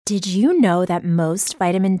Did you know that most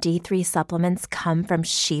vitamin D3 supplements come from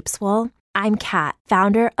sheep's wool? I'm Kat,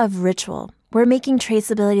 founder of Ritual. We're making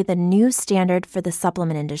traceability the new standard for the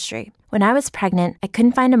supplement industry. When I was pregnant, I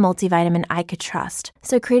couldn't find a multivitamin I could trust,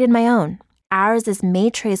 so I created my own. Ours is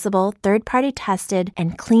made traceable, third-party tested,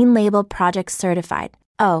 and clean label project certified.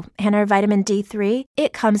 Oh, and our vitamin D3,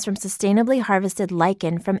 it comes from sustainably harvested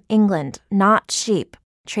lichen from England, not sheep.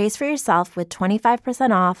 Trace for yourself with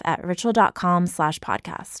 25% off at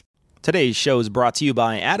ritual.com/podcast. Today's show is brought to you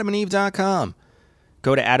by adamandeve.com.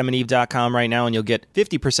 Go to adamandeve.com right now and you'll get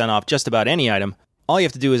 50% off just about any item. All you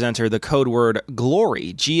have to do is enter the code word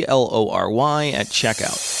GLORY, Glory, at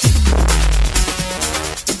checkout.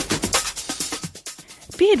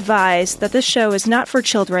 Be advised that this show is not for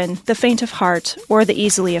children, the faint of heart, or the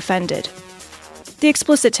easily offended. The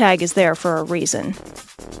explicit tag is there for a reason.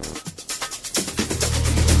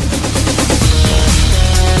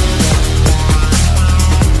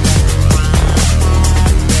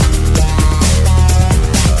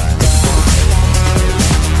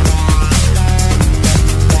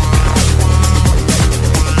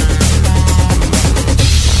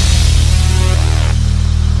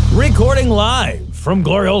 Recording live from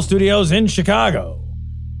Glory Hole Studios in Chicago,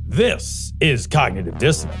 this is Cognitive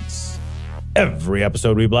Dissonance. Every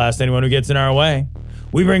episode we blast anyone who gets in our way.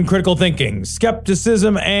 We bring critical thinking,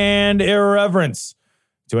 skepticism, and irreverence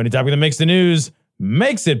to any topic that makes the news,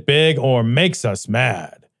 makes it big, or makes us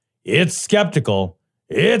mad. It's skeptical,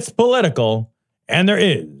 it's political, and there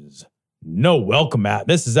is no welcome mat.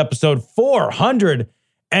 This is episode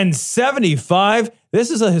 475. This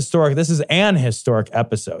is an historic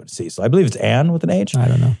episode, Cecil. I believe it's Ann with an H. I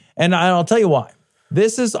don't know. And I'll tell you why.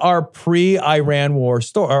 This is our pre-Iran war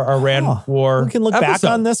war. We can look episode. back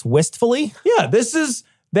on this wistfully. Yeah, this is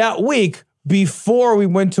that week before we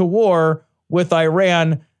went to war with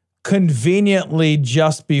Iran, conveniently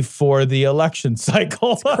just before the election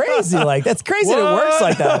cycle. It's crazy. That's crazy that it works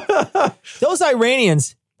like that. Those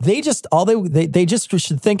Iranians, they just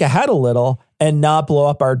should think ahead a little and not blow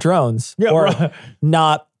up our drones,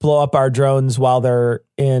 not blow up our drones while they're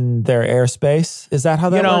in their airspace. Is that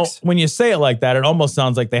how that works? When you say it like that, it almost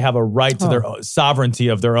sounds like they have a right to their sovereignty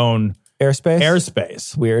of their own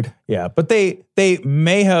airspace. Weird. Yeah, but they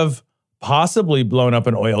may have possibly blown up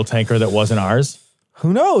an oil tanker that wasn't ours.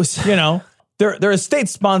 Who knows? They're a state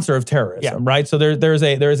sponsor of terrorism, right? So there's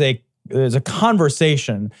a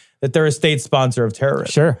conversation that they're a state sponsor of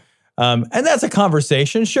terrorism. Sure. And that's a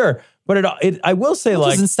conversation, sure. But I will say, it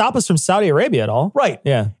doesn't stop us from Saudi Arabia at all. Right.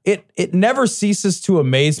 Yeah. It never ceases to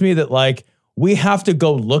amaze me that we have to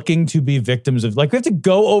go looking to be victims of, we have to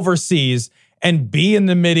go overseas and be in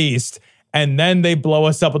the Mideast, and then they blow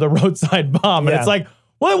us up with a roadside bomb. And it's like,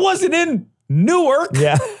 well, it wasn't in Newark.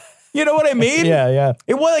 Yeah. You know what I mean? Yeah.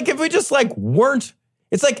 It was if we just weren't.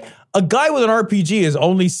 It's like a guy with an RPG is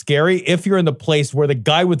only scary if you're in the place where the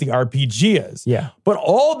guy with the RPG is. Yeah. But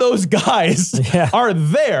all those guys are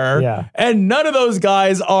there, and none of those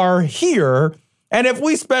guys are here. And if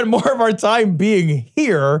we spend more of our time being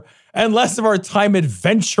here and less of our time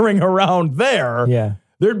adventuring around there,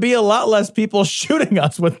 there'd be a lot less people shooting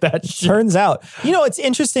us with that shit. Turns out. it's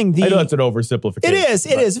interesting. I know it's an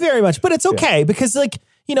oversimplification. It is very much, but it's okay because I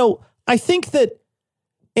think that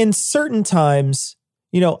in certain times,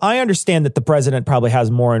 I understand that the president probably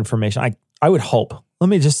has more information. I would hope. Let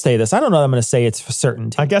me just say this. I don't know that I'm going to say it's for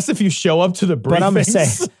certainty. I guess if you show up to the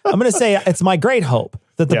briefings. But I'm going to say it's my great hope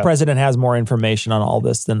that the president has more information on all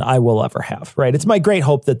this than I will ever have, right? It's my great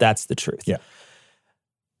hope that that's the truth. Yeah.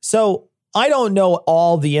 So I don't know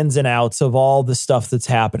all the ins and outs of all the stuff that's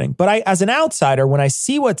happening. But as an outsider, when I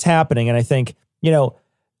see what's happening and I think,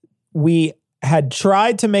 we had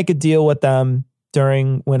tried to make a deal with them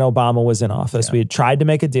during when Obama was in office. We had tried to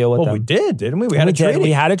make a deal with them. Well, we did, didn't we? We had a trade.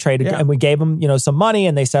 We had a trade, and we gave them, some money,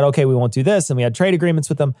 and they said, okay, we won't do this, and we had trade agreements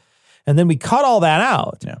with them, and then we cut all that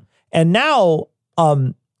out. Yeah. And now,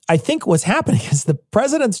 I think what's happening is the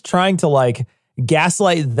president's trying to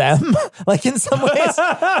gaslight them, in some ways,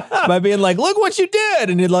 by being look what you did,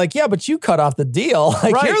 and you're yeah, but you cut off the deal.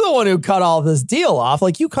 You're the one who cut all this deal off.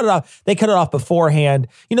 You cut it off. They cut it off beforehand.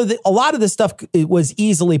 A lot of this stuff it was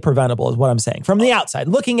easily preventable, is what I'm saying. From the outside,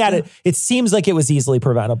 looking at it, it seems like it was easily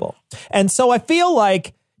preventable. And so I feel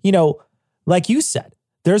like you said,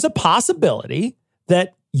 there's a possibility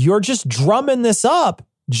that you're just drumming this up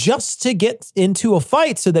just to get into a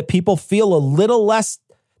fight so that people feel a little less.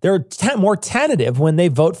 They're more tentative when they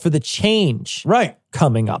vote for the change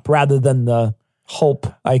coming up rather than the hope,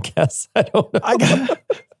 I guess. I don't know. I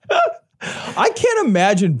can't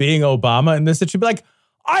imagine being Obama in this situation.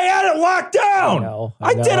 I had it locked down.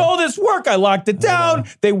 I know. did all this work. I locked it down.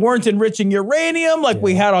 They weren't enriching uranium. Like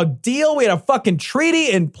we had a deal. We had a fucking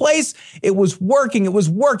treaty in place. It was working.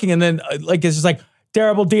 And then like, it's just like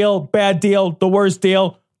terrible deal, bad deal, the worst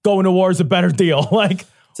deal. Going to war is a better deal. Like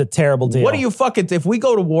it's a terrible deal. What do you if we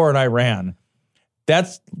go to war in Iran,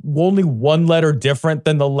 that's only one letter different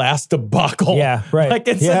than the last debacle. Yeah, right. Like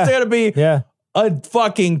it's going to be a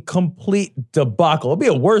fucking complete debacle. It'll be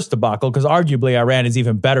a worse debacle because arguably Iran is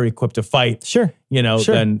even better equipped to fight. Sure.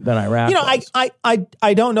 Than Iraq.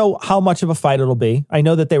 I don't know how much of a fight it'll be. I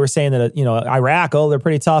know that they were saying that Iraq, they're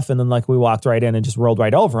pretty tough, and then like we walked right in and just rolled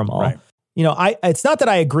right over them all. Right. It's not that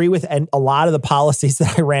I agree with a lot of the policies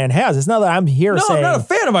that Iran has. It's not that I'm here saying I'm not a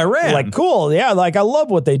fan of Iran. Like cool, yeah, like I love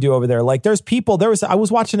what they do over there. Like I was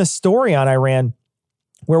watching a story on Iran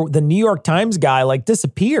where the New York Times guy like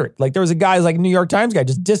disappeared. Like there was a guy like New York Times guy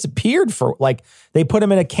just disappeared for like they put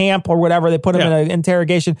him in a camp or whatever. They put him in an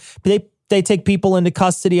interrogation. They take people into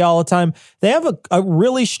custody all the time. They have a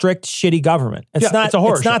really strict, shitty government. It's a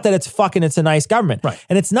horror show. Not that it's a nice government. Right.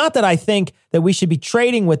 And it's not that I think that we should be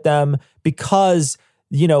trading with them because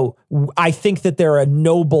I think that they're a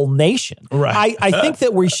noble nation. Right. I think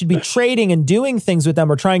that we should be trading and doing things with them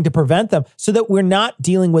or trying to prevent them so that we're not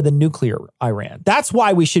dealing with a nuclear Iran. That's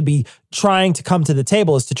why we should be trying to come to the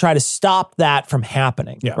table, is to try to stop that from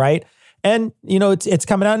happening. Yeah. Right. And, it's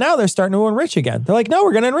coming out now. They're starting to enrich again. They're like, no,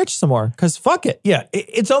 we're going to enrich some more because fuck it. Yeah.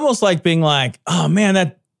 It's almost like being like, oh man,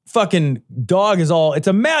 that fucking dog it's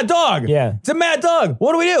a mad dog. Yeah. It's a mad dog.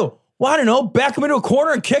 What do we do? Well, I don't know. Back him into a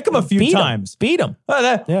corner and kick him a few times. Beat him. Well,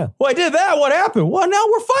 I did that. What happened? Well, now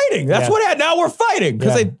we're fighting. That's what happened. Now we're fighting.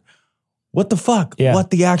 Because what the fuck? Yeah.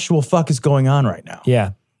 What the actual fuck is going on right now?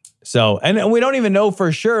 Yeah. So, and we don't even know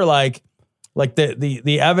for sure, like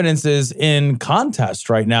the evidence is in contest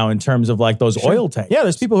right now in terms of like those oil tanks. Yeah,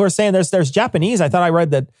 there's people who are saying there's Japanese. I thought I read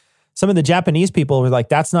that some of the Japanese people were like,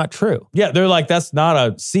 that's not true. Yeah, they're like, that's not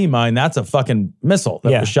a sea mine. That's a fucking missile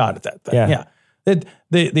that was shot at that thing. Yeah.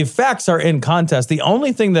 The facts are in contest. The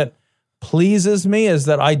only thing that pleases me is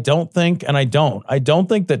that I don't think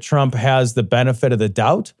that Trump has the benefit of the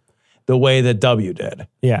doubt the way that W did.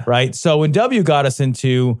 Yeah. Right? So when W got us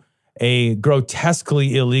into a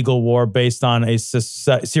grotesquely illegal war based on a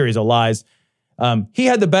series of lies, he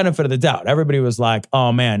had the benefit of the doubt. Everybody was like,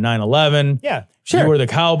 oh man, 9/11. Yeah, sure. You were the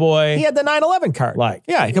cowboy. He had the 9/11 card.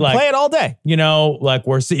 He could like, play it all day.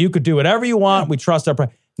 You could do whatever you want. We trust our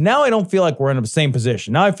Now I don't feel like we're in the same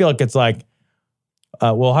position. Now I feel like it's like,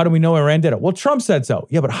 well, how do we know Iran did it? Well, Trump said so.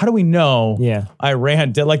 Yeah, but how do we know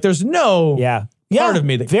Iran did? Like, there's no part of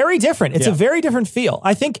me that... Very different. It's a very different feel.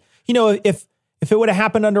 I think, if it would have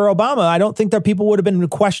happened under Obama, I don't think that people would have been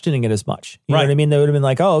questioning it as much. You know what I mean? They would have been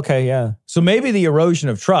like, oh, okay, yeah. So maybe the erosion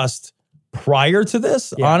of trust prior to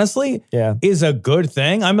this, honestly, is a good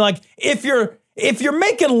thing. I'm like, if you're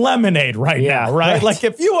making lemonade right now, right? Like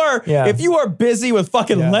if you are busy with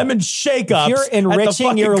fucking lemon shake-ups, if you're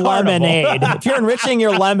enriching your lemonade, if you're enriching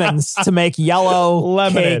your lemons to make yellow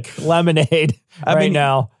cake lemonade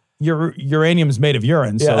now. Your uranium's made of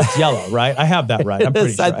urine, so it's yellow, right? I have that right. I'm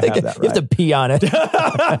pretty sure I have that right. You have to pee on it.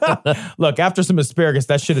 Look, after some asparagus,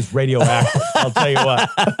 that shit is radioactive. I'll tell you what.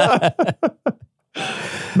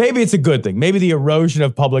 Maybe it's a good thing. Maybe the erosion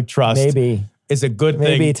of public trust is a good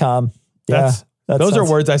thing. Maybe, Tom. Those are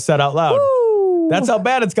words I said out loud. Woo! That's how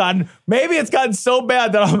bad it's gotten. Maybe it's gotten so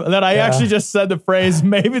bad that I actually just said the phrase,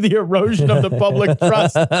 maybe the erosion of the public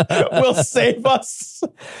trust will save us.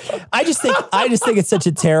 I just think it's such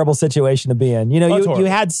a terrible situation to be in. You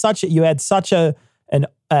had such an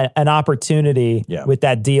opportunity with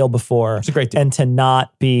that deal before. It's a great deal. And to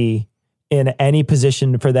not be in any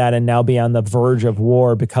position for that and now be on the verge of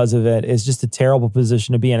war because of it is just a terrible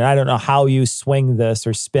position to be in. And I don't know how you swing this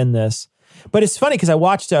or spin this. But it's funny because I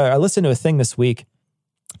listened to a thing this week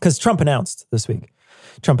because Trump announced this week.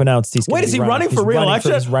 He's Wait, is he running for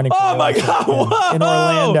re-election? He's running for my God. Whoa. In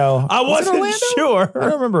Orlando. I wasn't sure. I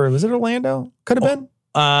don't remember. Was it Orlando? Could have been.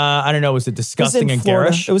 I don't know. Was it disgusting and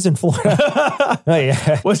garish? It was in Florida. Oh,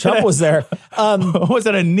 yeah. Trump was there. Was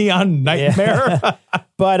it a neon nightmare? Yeah.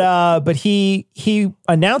 But he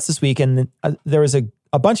announced this week, and there was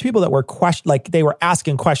a bunch of people that were they were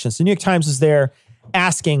asking questions. The New York Times was there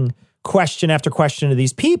asking question after question to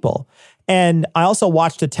these people. And I also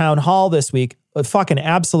watched a town hall this week, a fucking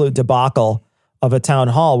absolute debacle of a town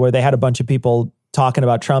hall where they had a bunch of people talking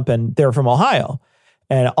about Trump, and they're from Ohio.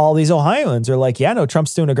 And all these Ohioans are like, yeah, no,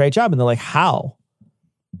 Trump's doing a great job. And they're like, how?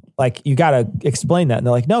 Like, you got to explain that. And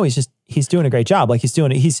they're like, no, he's doing a great job. Like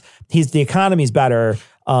the economy's better.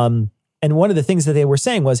 one of the things that they were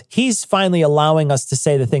saying was, he's finally allowing us to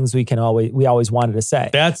say the things we always wanted to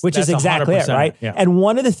say. Which is exactly it, right? Yeah. And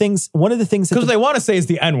one of the things because they want to say is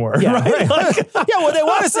the N-word, yeah, right? What they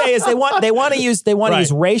want to say is they want to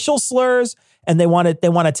use racial slurs, and they want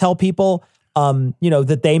to tell people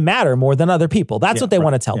that they matter more than other people. That's what they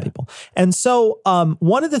want to tell people. And so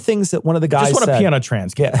one of the things that one of the guys just want said, to pee on a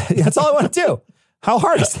trans kid. Yeah, that's all I want to do. How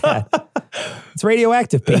hard is that? It's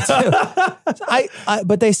radioactive pee too.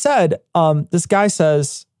 But they said, this guy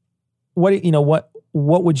says, what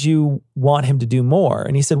would you want him to do more?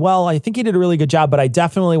 And he said, well, I think he did a really good job, but I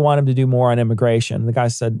definitely want him to do more on immigration.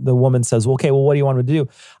 And the woman says, well, okay, well, what do you want him to do?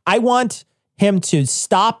 I want him to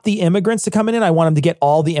stop the immigrants to coming in. I want him to get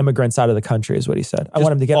all the immigrants out of the country, is what he said. I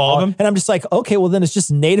want him to get all of them. And I'm just like, okay, well then it's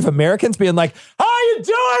just Native Americans being like, how are you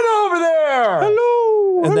doing over there?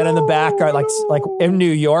 Hello. And then in the back are like in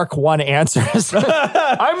New York, one answers,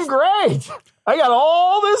 I'm great. I got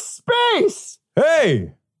all this space.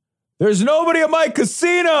 Hey, there's nobody at my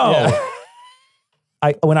casino.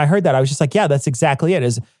 Yeah. When I heard that, I was just like, yeah, that's exactly it.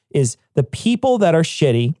 Is the people that are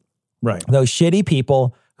shitty, right? Those shitty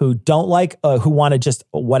people who don't like, who want to just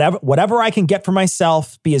whatever I can get for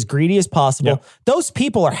myself, be as greedy as possible. Yep. Those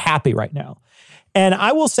people are happy right now. And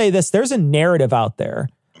I will say this, there's a narrative out there.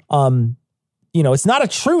 It's not a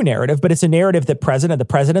true narrative, but it's a narrative that the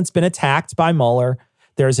president's been attacked by Mueller.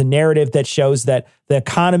 There's a narrative that shows that the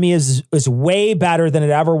economy is way better than it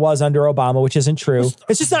ever was under Obama, which isn't true.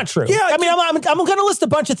 It's just not true. Yeah, I mean, I'm going to list a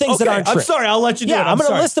bunch of things that aren't true. I'm sorry, I'll let you do it. I'm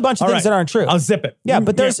going to list a bunch of things that aren't true. I'll zip it. Yeah,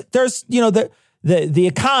 but there's the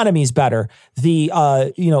economy's better.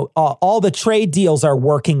 All the trade deals are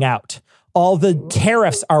working out. All the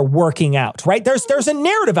tariffs are working out, right? There's a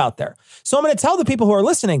narrative out there. So I'm going to tell the people who are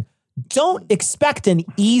listening, don't expect an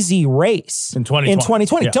easy race in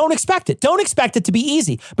 2020. Yeah. Don't expect it. Don't expect it to be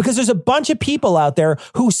easy, because there's a bunch of people out there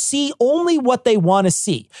who see only what they want to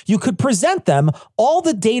see. You could present them all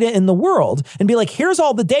the data in the world and be like, here's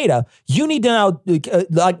all the data. You need to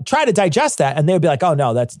now try to digest that. And they would be like, oh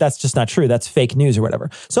no, that's just not true. That's fake news or whatever.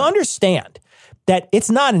 So understand that it's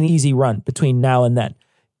not an easy run between now and then.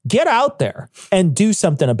 Get out there and do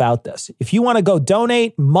something about this. If you want to go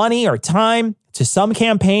donate money or time to some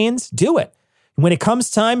campaigns, do it. When it comes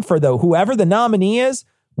time for whoever the nominee is,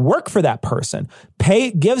 work for that person.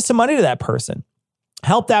 Give some money to that person.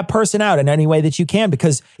 Help that person out in any way that you can,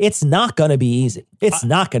 because it's not going to be easy. It's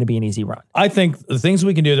not going to be an easy run. I think the things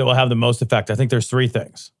we can do that will have the most effect, I think there's three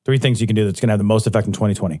things you can do that's going to have the most effect in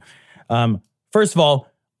 2020. First of all,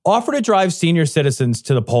 offer to drive senior citizens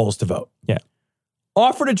to the polls to vote. Yeah.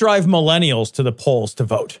 Offer to drive millennials to the polls to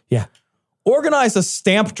vote. Yeah. Organize a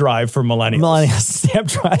stamp drive for millennials. Millennial stamp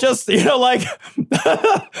drive. Just,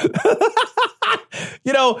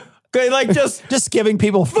 just giving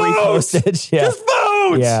people free postage. Yeah. Just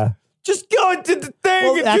vote. Yeah. Just go into the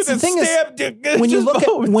thing and that's do the thing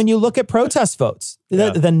stamp. When you look at protest votes,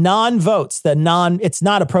 the non-votes, it's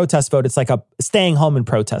not a protest vote. It's like a staying home and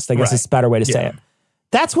protest, I guess is a better way to say it.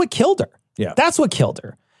 That's what killed her. Yeah. That's what killed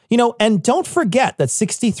her. And don't forget that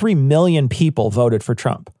 63 million people voted for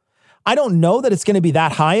Trump. I don't know that it's going to be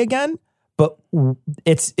that high again, but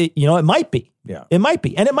it might be. Yeah. It might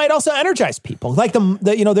be. And it might also energize people. Like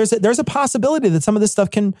there's a possibility that some of this stuff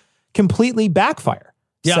can completely backfire.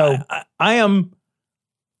 Yeah. So I am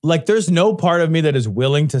like, there's no part of me that is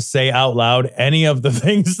willing to say out loud any of the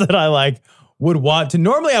things that I would want to.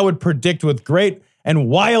 Normally I would predict with great and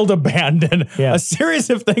wild abandon a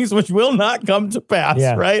series of things which will not come to pass,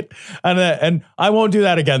 right? And I won't do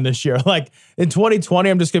that again this year. Like in 2020,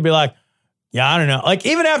 I'm just going to be like, I don't know. Like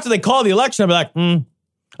even after they call the election, I'll be like,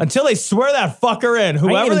 until they swear that fucker in,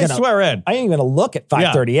 whoever they swear in. I ain't even going to look at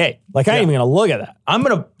 538. I ain't even going to look at that. I'm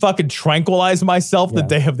going to fucking tranquilize myself the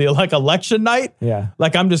day of the election night. Yeah.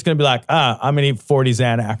 Like I'm just going to be like, I'm going to eat 40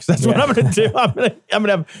 Xanax. That's what I'm going to do. I'm going to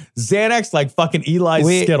have Xanax like fucking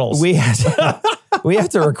Eli's Skittles. We have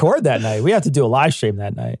to record that night. We have to do a live stream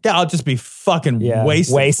that night. Yeah, I'll just be fucking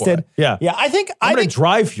wasted. Yeah. Yeah, I think I'm going to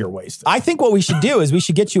drive here wasted. I think what we should do is we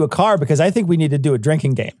should get you a car, because I think we need to do a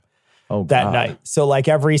drinking game that night. So like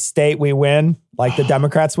every state we win, like the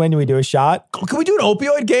Democrats win, we do a shot. Can we do an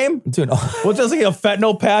opioid game? We'll just like a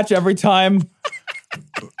fentanyl patch every time.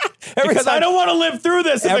 Because I don't want to live through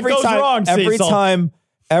this if it goes wrong, Cecil.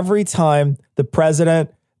 Every time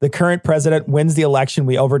the current president wins the election,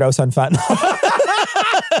 we overdose on fentanyl.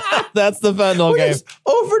 That's the fentanyl game.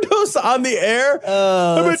 Overdose on the air?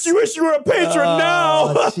 I bet you wish you were a patron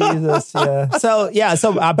now. Jesus, yeah.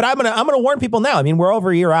 But I'm gonna warn people now. I mean, we're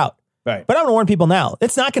over a year out. Right. But I'm gonna warn people now.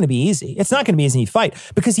 It's not gonna be easy. It's not gonna be an easy fight,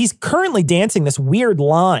 because he's currently dancing this weird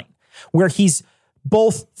line where he's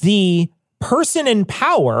both the person in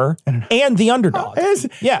power and the underdog.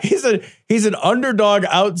 He's an underdog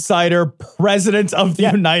outsider president of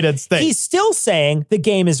the United States. He's still saying the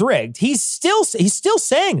game is rigged. He's still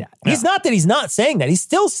saying that. He's not that he's not saying that. He's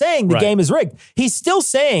still saying the game is rigged. He's still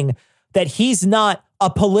saying that he's not a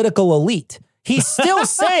political elite. He's still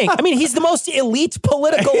saying, I mean, he's the most elite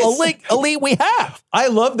political elite we have. I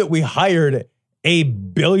love that we hired a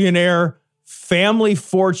billionaire, family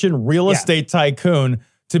fortune, real estate tycoon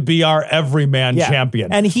to be our everyman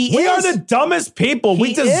champion. And we are the dumbest people.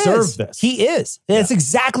 We deserve this. He is. That's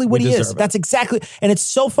exactly what he is. That's exactly. And it's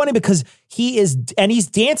so funny because he's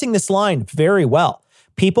dancing this line very well.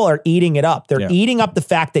 People are eating it up. They're eating up the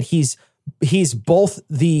fact that he's both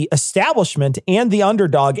the establishment and the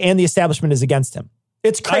underdog, and the establishment is against him.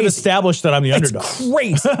 It's crazy. I've established that I'm the underdog. It's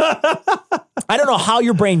crazy. I don't know how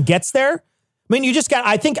your brain gets there. I mean, you just got,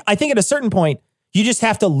 I think at a certain point, you just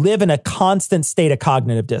have to live in a constant state of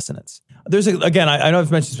cognitive dissonance. Again, I know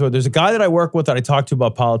I've mentioned this before. There's a guy that I work with that I talk to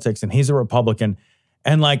about politics, and he's a Republican.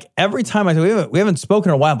 And like every time we haven't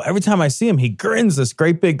spoken in a while, but every time I see him, he grins this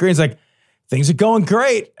great big grin. He's like, things are going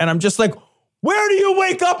great. And I'm just like, where do you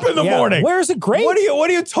wake up in the morning? Where is it great? What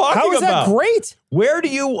are you talking about? How is that great? Where do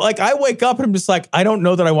you, I wake up and I'm just like, I don't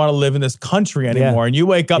know that I want to live in this country anymore. And you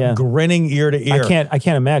wake up grinning ear to ear. I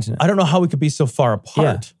can't imagine it. I don't know how we could be so far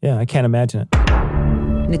apart. Yeah, I can't imagine it.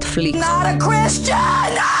 Netflix. Not a Christian!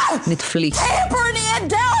 Netflix. Tampering in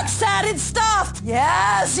dark-sided stuff!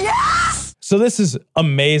 Yes! So this is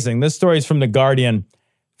amazing. This story is from The Guardian.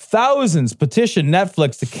 Thousands petition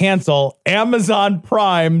Netflix to cancel Amazon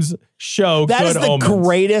Prime's show That Good is Omens.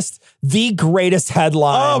 the greatest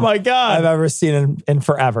headline. Oh my God. I've ever seen in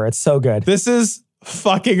forever. It's so good. This is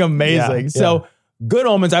fucking amazing. So Good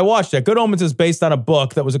Omens, I watched it. Good Omens is based on a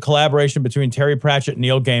book that was a collaboration between Terry Pratchett and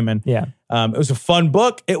Neil Gaiman. Yeah. It was a fun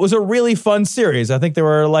book. It was a really fun series. I think there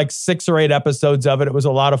were like 6 or 8 episodes of it. It was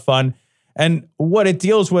a lot of fun. And what it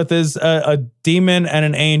deals with is a demon and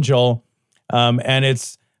an angel. And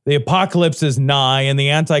it's the apocalypse is nigh and the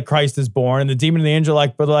Antichrist is born. And the demon and the angel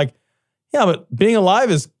but being alive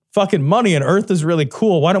is fucking money and Earth is really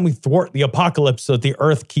cool. Why don't we thwart the apocalypse so that the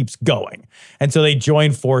Earth keeps going? And so they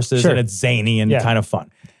join forces and it's zany and kind of fun.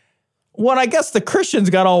 Well, I guess the Christians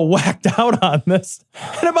got all whacked out on this.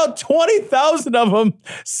 And about 20,000 of them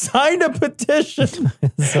signed a petition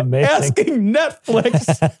asking Netflix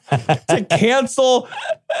to cancel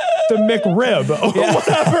the McRib or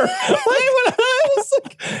whatever.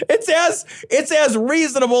 It's as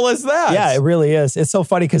reasonable as that. Yeah, it really is. It's so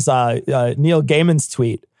funny because Neil Gaiman's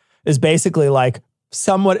tweet is basically like,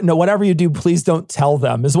 whatever you do, please don't tell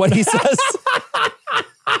them, is what he says.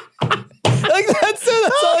 Like, that's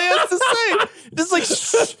all he has to say. Just like,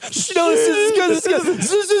 shh, no, this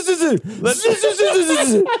is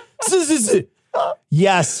good.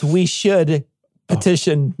 Yes, we should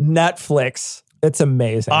petition Netflix. It's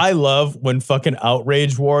amazing. I love when fucking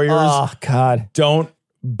outrage warriors don't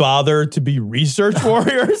bother to be research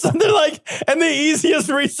warriors. And they're like, and the easiest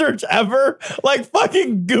research ever, like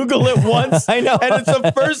fucking Google it once. I know. And it's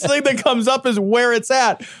the first thing that comes up is where it's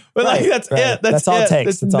at. But like, that's it. That's all it. it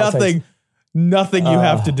takes. There's nothing you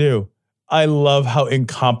have to do. I love how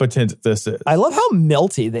incompetent this is. I love how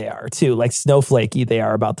melty they are too, like snowflakey they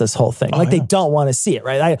are about this whole thing. Like they don't want to see it,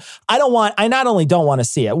 right? I not only don't want to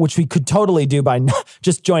see it, which we could totally do by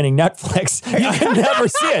just joining Netflix. You can never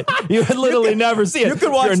see it. You would literally never see it. You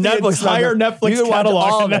could watch the entire Netflix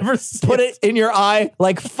catalog and never see it. Put it in your eye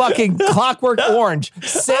like fucking Clockwork Orange.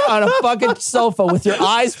 Sit on a fucking sofa with your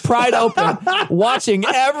eyes pried open, watching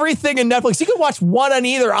everything in Netflix. You could watch one on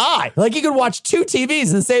either eye. Like you could watch 2 TVs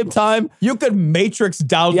at the same time. You could Matrix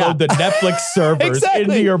download the Netflix servers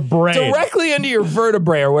into your brain. Directly into your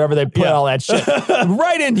vertebrae or wherever they put all that shit.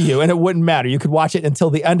 Right into you. And it wouldn't matter. You could watch it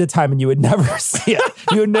until the end of time and you would never see it.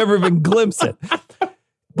 You would never even glimpse it.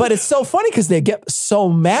 But it's so funny because they get so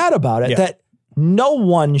mad about it that no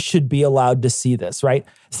one should be allowed to see this, right?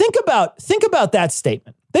 Think about that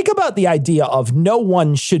statement. Think about the idea of no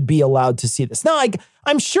one should be allowed to see this. Now,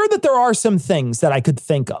 I'm sure that there are some things that I could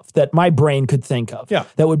think of, that my brain could think of,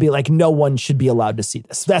 that would be like, no one should be allowed to see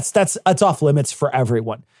this. That's off limits for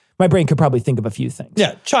everyone. My brain could probably think of a few things.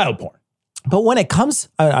 Yeah, child porn. But when it comes,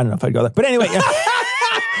 I don't know if I'd go there. But anyway.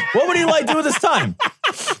 What would he like do with his time?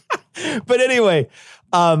 But anyway,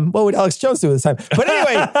 what would Alex Jones do with his time? But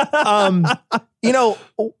anyway,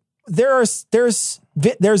 there's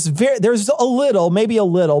a little, maybe a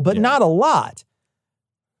little, but not a lot.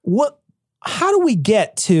 How do we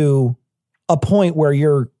get to a point where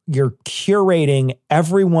you're curating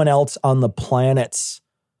everyone else on the planet's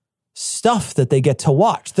stuff that they get to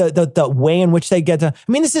watch? The way in which they get to,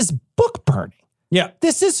 I mean, this is book burning. Yeah.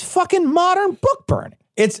 This is fucking modern book burning.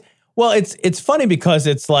 It's funny because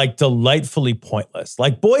it's like delightfully pointless.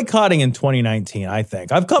 Like boycotting in 2019, I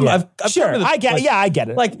think. I've come to this, I get it. Yeah, I get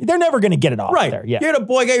it. Like, they're never going to get it off right there. Yeah. You're going to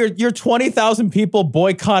boycott your 20,000 people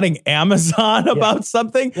boycotting Amazon about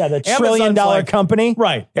something. Yeah, the Amazon's trillion-dollar company.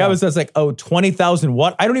 Right. Yeah. Amazon's like, 20,000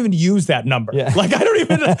 what? I don't even use that number. Yeah. Like,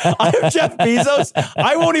 I have Jeff Bezos.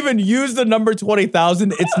 I won't even use the number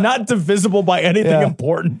 20,000. It's not divisible by anything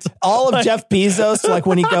important. All of Jeff Bezos, like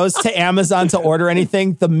when he goes to Amazon to order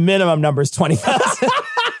anything, the minimum number is 20,000.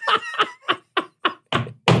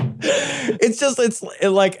 It's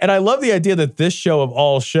like, and I love the idea that this show of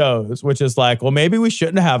all shows, which is like, well, maybe we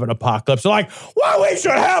shouldn't have an apocalypse. They're like, well, we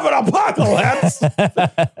should have an apocalypse.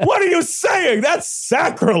 What are you saying? That's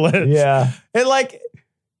sacrilege. Yeah. And like,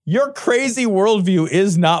 your crazy worldview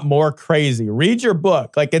is not more crazy. Read your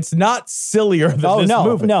book. Like, it's not sillier than this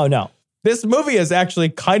movie. No. This movie is actually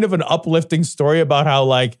kind of an uplifting story about how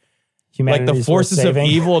like the forces of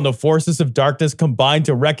evil and the forces of darkness combine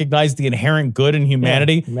to recognize the inherent good in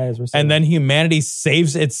humanity. And then humanity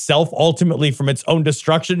saves itself ultimately from its own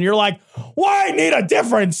destruction. And you're like, why need a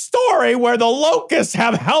different story where the locusts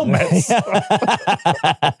have helmets?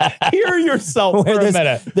 Hear yourself for a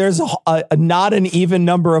minute. There's a not an even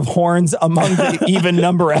number of horns among the even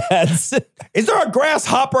number of heads. Is there a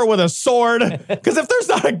grasshopper with a sword? Because if there's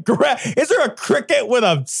not is there a cricket with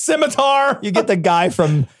a scimitar? You get the guy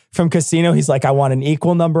from Casino. He's like, I want an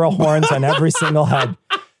equal number of horns on every single head.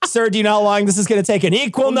 Sir, do you know how long this is going to take? An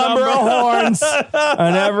equal number of horns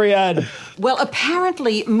on every head. Well,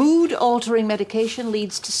 apparently, mood-altering medication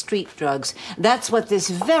leads to street drugs. That's what this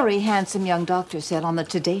very handsome young doctor said on the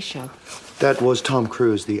Today Show. That was Tom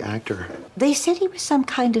Cruise, the actor. They said he was some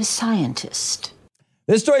kind of scientist.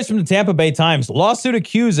 This story is from the Tampa Bay Times. Lawsuit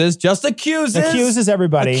accuses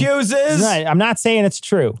everybody. Accuses. Right. I'm not saying it's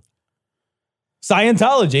true.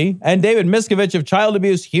 Scientology and David Miscavige of child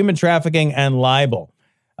abuse, human trafficking, and libel.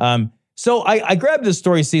 So I grabbed this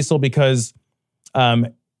story, Cecil, because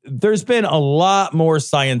there's been a lot more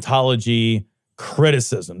Scientology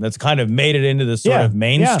criticism that's kind of made it into the sort of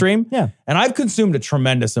mainstream. Yeah. And I've consumed a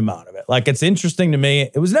tremendous amount of it. Like, it's interesting to me.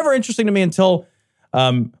 It was never interesting to me until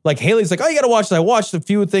like Haley's like, oh, you got to watch this. I watched a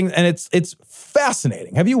few things and it's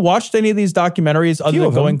fascinating. Have you watched any of these documentaries other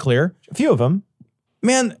than Going Clear? A few of them.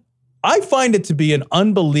 Man, I find it to be an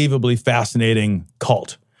unbelievably fascinating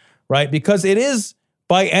cult, right? Because it is,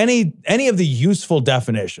 by any of the useful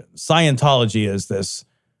definitions, Scientology is this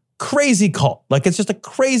crazy cult. Like, it's just a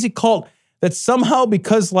crazy cult that somehow,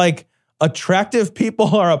 because like attractive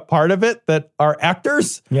people are a part of it that are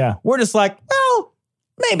actors, we're just like, well,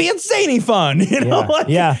 maybe it's zany fun, you know?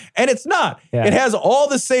 And it's not. Yeah. It has all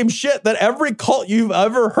the same shit that every cult you've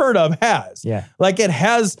ever heard of has. Yeah. Like, it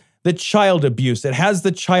has the child abuse. It has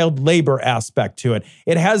the child labor aspect to it.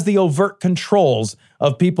 It has the overt controls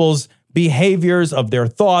of people's behaviors, of their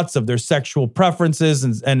thoughts, of their sexual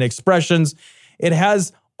preferences and expressions. It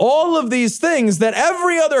has all of these things that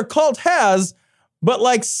every other cult has, but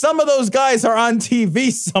like some of those guys are on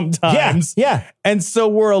TV sometimes. Yeah. And so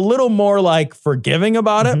we're a little more like forgiving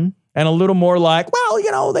about it and a little more like, well,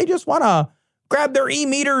 you know, they just want to grab their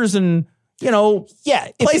e-meters and, you know,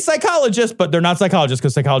 play psychologists, but they're not psychologists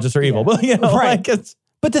because psychologists are evil. But, you know, right. Like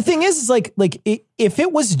but the thing is like if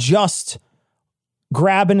it was just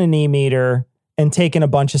grabbing an e-meter and taking a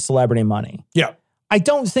bunch of celebrity money. Yeah. I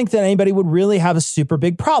don't think that anybody would really have a super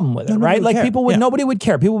big problem with it, right? Like care. Nobody would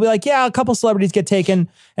care. People would be like, yeah, a couple celebrities get taken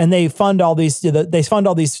and they fund all these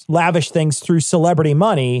lavish things through celebrity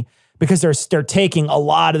money because they're taking a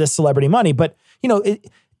lot of the celebrity money. But, you know,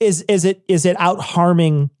 is it out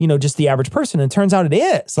harming, you know, just the average person? And it turns out it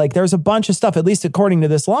is. Like, there's a bunch of stuff, at least according to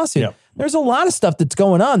this lawsuit, there's a lot of stuff that's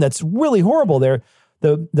going on that's really horrible.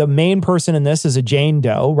 The main person in this is a Jane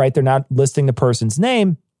Doe, right? They're not listing the person's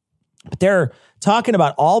name, but they're talking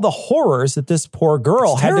about all the horrors that this poor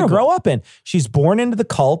girl had to grow up in. She's born into the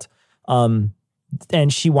cult, and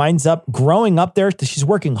she winds up growing up there. She's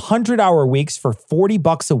working 100-hour weeks for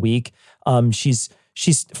 $40 a week.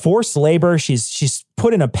 She's forced labor. She's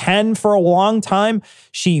put in a pen for a long time.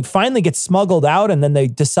 She finally gets smuggled out, and then they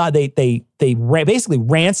decide they basically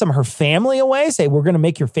ransom her family away. Say, we're going to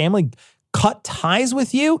make your family cut ties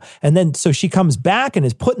with you. And then so she comes back and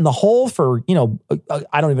is put in the hole for, you know,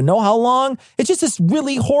 I don't even know how long. It's just this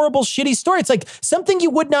really horrible, shitty story. It's like something you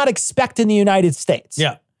would not expect in the United States.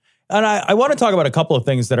 Yeah. And I want to talk about a couple of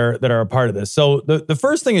things that are a part of this. So the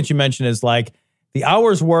first thing that you mentioned is like the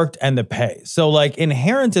hours worked and the pay. So like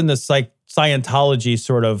inherent in this like Scientology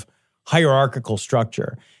sort of hierarchical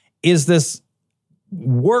structure is this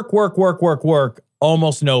work,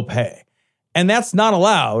 almost no pay. And that's not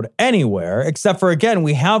allowed anywhere except for, again,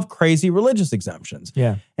 we have crazy religious exemptions.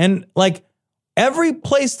 Yeah. And like every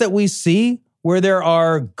place that we see where there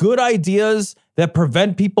are good ideas that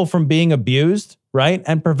prevent people from being abused, right?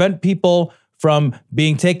 And prevent people from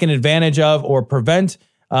being taken advantage of or prevent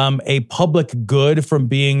a public good from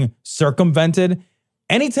being circumvented.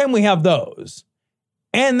 Anytime we have those,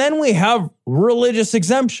 and then we have religious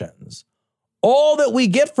exemptions, all that we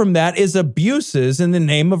get from that is abuses in the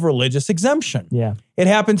name of religious exemption. Yeah. It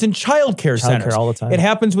happens in childcare centers. all the time. It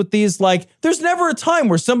happens with these, like, there's never a time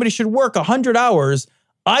where somebody should work 100 hours,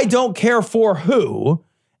 I don't care for who,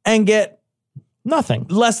 and get Nothing.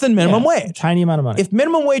 less than minimum wage. Tiny amount of money. If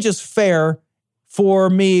minimum wage is fair for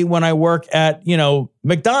me when I work at,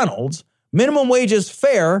 McDonald's, minimum wage is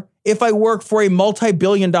fair if I work for a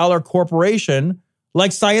multi-billion-dollar corporation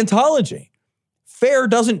like Scientology. Fair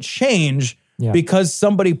doesn't change because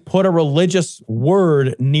somebody put a religious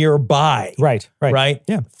word nearby. Right. Right?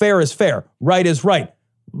 Yeah. Fair is fair. Right is right.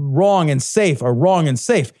 Wrong and safe are wrong and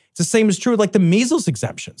safe. It's the same as true with like the measles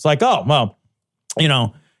exemptions. Like, oh, well,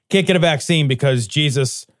 can't get a vaccine because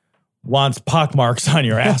Jesus wants pockmarks on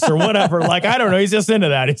your ass or whatever. Like, I don't know. He's just into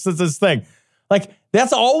that. It's just this thing. Like,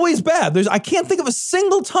 that's always bad. I can't think of a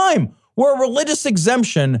single time where a religious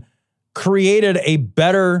exemption created a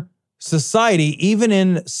better society, even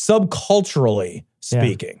in subculturally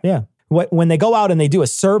speaking. Yeah. When they go out and they do a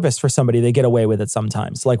service for somebody, they get away with it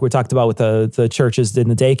sometimes. Like we talked about with the churches in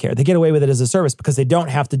the daycare. They get away with it as a service because they don't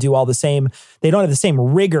have to do all the same, they don't have the same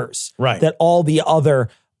rigors that all the other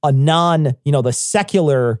the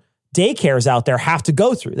secular daycares out there have to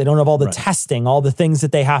go through. They don't have all the testing, all the things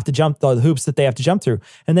that they have to jump, the hoops that they have to jump through.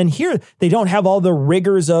 And then here, they don't have all the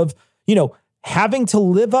rigors of, having to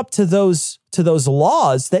live up to those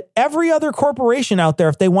laws that every other corporation out there,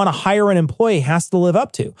 if they want to hire an employee, has to live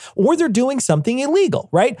up to, or they're doing something illegal,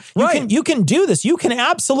 right? You can do this. You can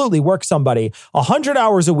absolutely work somebody 100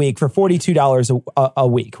 hours a week for $42 a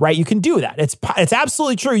week, right? You can do that. It's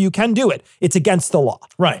absolutely true. You can do it. It's against the law,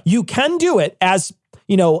 right? You can do it as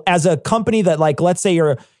a company that, like, let's say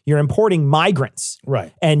you're importing migrants,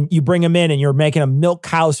 right? And you bring them in and you're making them milk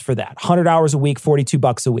cows for that. 100 hours a week,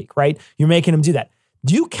 $42 a week, right? You're making them do that.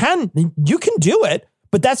 You can do it,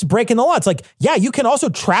 but that's breaking the law. It's like, yeah, you can also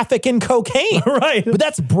traffic in cocaine, right? But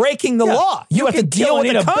that's breaking the law. You have to deal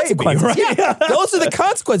with the consequences. Baby, right? Yeah, those are the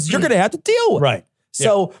consequences you're going to have to deal with. Right.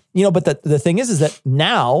 So, but the thing is that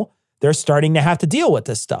now they're starting to have to deal with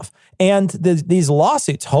this stuff. And these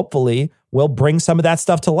lawsuits, hopefully, will bring some of that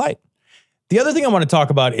stuff to light. The other thing I want to talk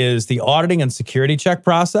about is the auditing and security check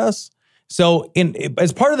process. So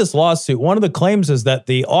as part of this lawsuit, one of the claims is that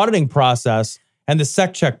the auditing process and the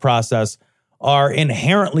sec check process are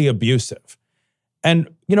inherently abusive. And,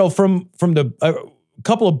 from the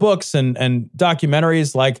couple of books and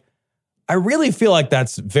documentaries, like, I really feel like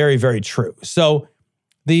that's very, very true. So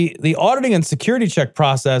the auditing and security check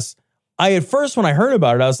process, at first, when I heard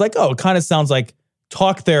about it, I was like, oh, it kind of sounds like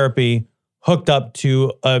talk therapy hooked up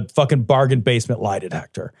to a fucking bargain basement lie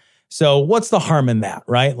detector. So what's the harm in that,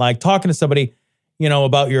 right? Like talking to somebody,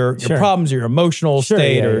 about your problems, or your emotional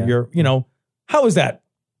state, your, how is that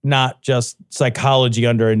not just psychology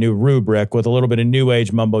under a new rubric with a little bit of new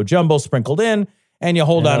age mumbo jumbo sprinkled in, and you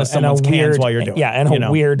hold on to someone's cans while you're doing it? Yeah, and a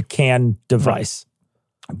weird can device.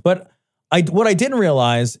 Right. But what I didn't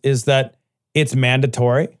realize is that it's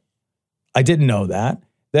mandatory. I didn't know that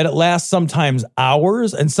it lasts sometimes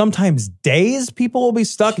hours and sometimes days. People will be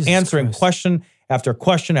stuck answering question after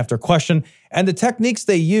question after question. And the techniques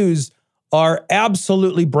they use are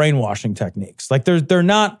absolutely brainwashing techniques. Like they're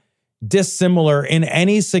not dissimilar in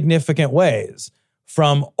any significant ways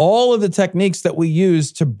from all of the techniques that we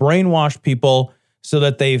use to brainwash people so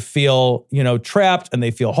that they feel, trapped and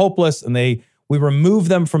they feel hopeless, and we remove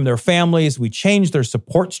them from their families. We change their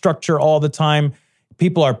support structure all the time.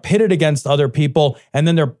 People are pitted against other people, and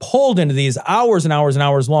then they're pulled into these hours and hours and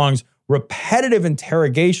hours long repetitive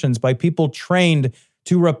interrogations by people trained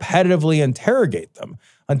to repetitively interrogate them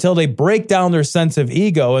until they break down their sense of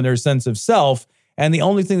ego and their sense of self, and the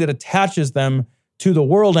only thing that attaches them to the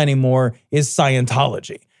world anymore is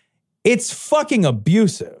Scientology. It's fucking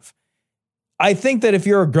abusive. I think that if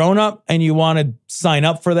you're a grown-up and you want to sign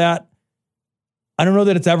up for that, I don't know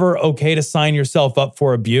that it's ever okay to sign yourself up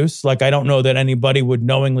for abuse. Like, I don't know that anybody would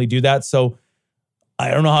knowingly do that. So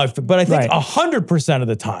I don't know how, but I think 100% of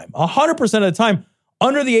the time,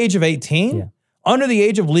 under the age of 18, under the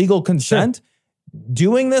age of legal consent,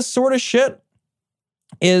 doing this sort of shit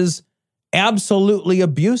is absolutely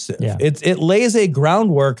abusive. Yeah. It lays a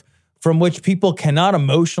groundwork from which people cannot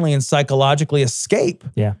emotionally and psychologically escape.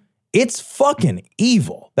 Yeah. It's fucking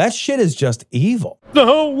evil. That shit is just evil. The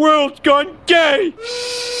whole world's gone gay.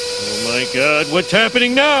 Oh my God, what's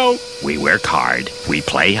happening now? We work hard. We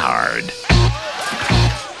play hard.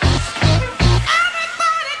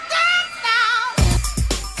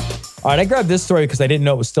 All right, I grabbed this story because I didn't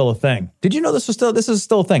know it was still a thing. Did you know this is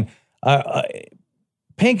still a thing?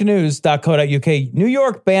 Pinknews.co.uk, New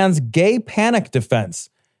York bans gay panic defense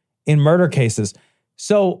in murder cases.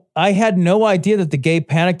 So I had no idea that the gay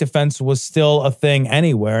panic defense was still a thing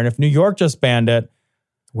anywhere. And if New York just banned it,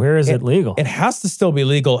 where is it legal? It has to still be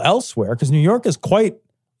legal elsewhere because New York is quite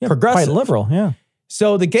progressive. Quite liberal, yeah.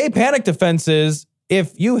 So the gay panic defense is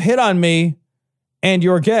if you hit on me and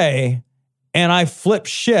you're gay and I flip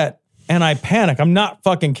shit and I panic, I'm not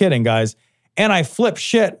fucking kidding, guys, and I flip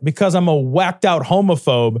shit because I'm a whacked out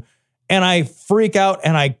homophobe and I freak out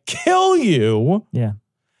and I kill you. Yeah.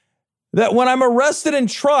 That when I'm arrested and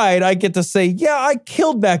tried, I get to say, yeah, I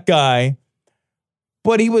killed that guy,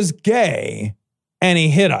 but he was gay and he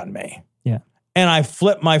hit on me. Yeah. And I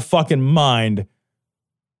flipped my fucking mind.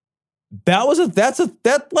 It's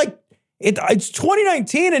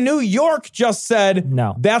 2019 and New York just said,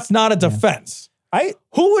 no, that's not a defense.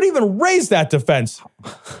 Who would even raise that defense?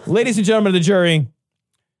 Ladies and gentlemen of the jury,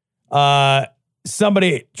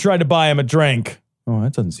 somebody tried to buy him a drink. Oh,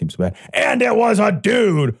 that doesn't seem so bad. And it was a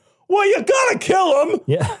dude. Well, you gotta kill him.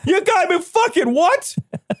 Yeah. You gotta be fucking what?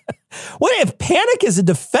 What if panic is a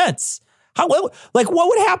defense? What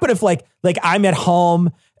would happen if like I'm at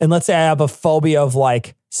home and let's say I have a phobia of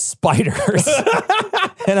like spiders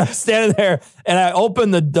and I'm standing there and I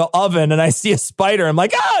open the oven and I see a spider. I'm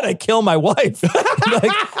like, and I kill my wife.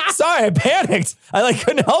 Like, sorry, I panicked. I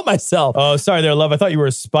couldn't help myself. Oh, sorry there, love. I thought you were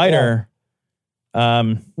a spider.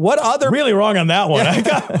 Yeah. What other really wrong on that one?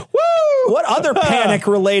 Yeah. What other panic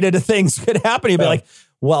related things could happen? You'd be like,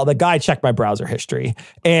 well, the guy checked my browser history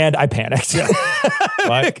and I panicked. Yeah.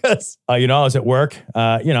 Because I was at work,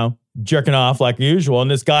 jerking off like usual,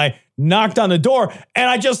 and this guy knocked on the door and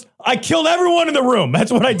I killed everyone in the room.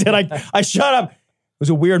 That's what I did. I shut up. It was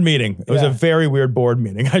a weird meeting. It was a very weird board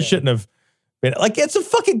meeting. I shouldn't have been it's a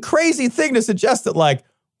fucking crazy thing to suggest that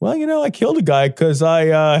I killed a guy because I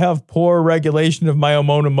have poor regulation of my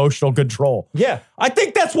own emotional control. Yeah. I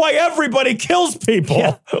think that's why everybody kills people.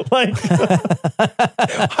 Yeah.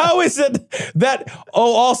 How is it that,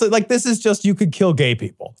 also, this is just, you could kill gay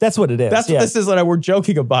people. That's what it is. That's what this is, we're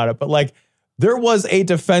joking about it. But there was a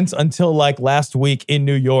defense until last week in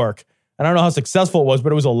New York. I don't know how successful it was,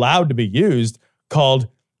 but it was allowed to be used, called,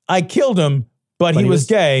 I killed him, but he was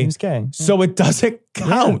gay. He was gay. So it doesn't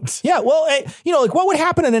count. Yeah. Well, what would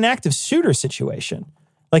happen in an active shooter situation?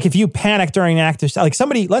 Like if you panic during an active,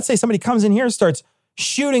 let's say somebody comes in here and starts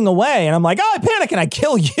shooting away and I'm like, I panic and I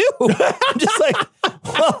kill you. I'm just like,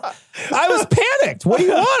 well, I was panicked. What do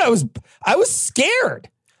you want? I was scared.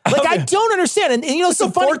 I don't understand. And it's a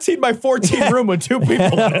 14 by 14 room with two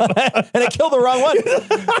people in it. And I killed the wrong one.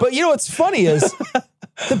 But what's funny is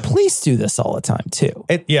the police do this all the time too.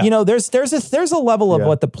 There's a level of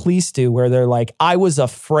what the police do where they're like, I was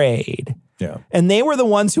afraid. Yeah. And they were the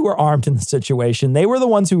ones who were armed in the situation. They were the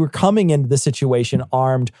ones who were coming into the situation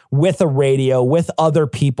armed with a radio, with other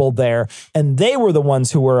people there. And they were the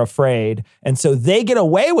ones who were afraid. And so they get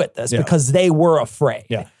away with this because they were afraid.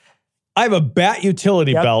 Yeah. I have a bat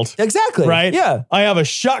utility belt. Exactly. Right? Yeah. I have a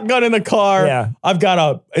shotgun in the car. Yeah. I've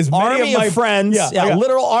got as many army of my friends. Yeah.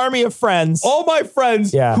 Literal army of friends. All my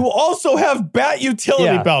friends who also have bat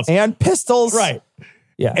utility belts. And pistols. Right.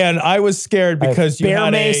 Yeah. And I was scared because you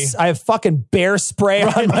had mace. I have fucking bear spray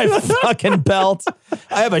on my fucking belt.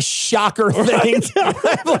 I have a shocker thing.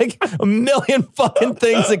 I have a million fucking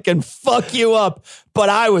things that can fuck you up. But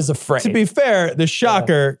I was afraid. To be fair, the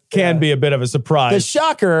shocker can be a bit of a surprise. The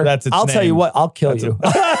shocker, I'll tell you what, I'll kill you.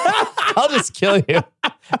 I'll just kill you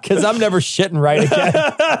because I'm never shitting right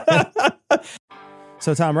again.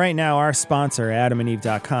 So, Tom, right now, our sponsor,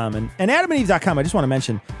 AdamandEve.com. And AdamandEve.com, I just want to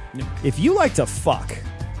mention, if you like to fuck.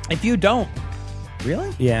 If you don't.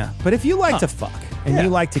 Really? Yeah. But if you like to fuck and you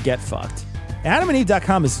like to get fucked,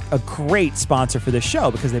 AdamandEve.com is a great sponsor for this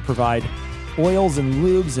show because they provide oils and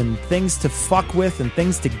lubes and things to fuck with and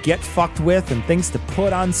things to get fucked with and things to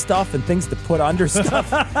put on stuff and things to put under stuff,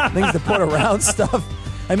 things to put around stuff.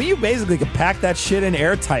 I mean, you basically can pack that shit in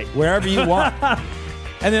airtight wherever you want.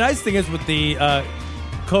 And the nice thing is with the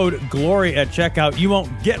code GLORY at checkout, you won't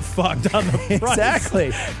get fucked on the price. Exactly.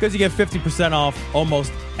 Because you get 50% off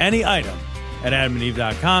almost any item at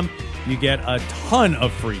AdamandEve.com. You get a ton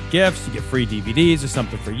of free gifts. You get free DVDs. There's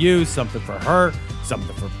something for you, something for her,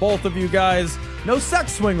 something for both of you guys. No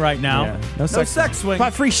sex swing right now. Yeah, no sex swing.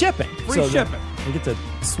 But free shipping. Free shipping. We get to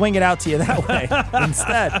swing it out to you that way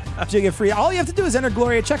instead. But you get free. All you have to do is enter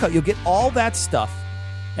Glory at checkout. You'll get all that stuff.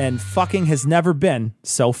 And fucking has never been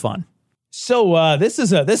so fun. So this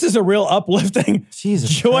is a real uplifting,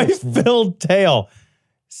 joy-filled tale,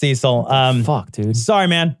 Cecil. Fuck, dude. Sorry,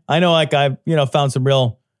 man. I know, like I found some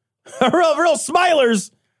real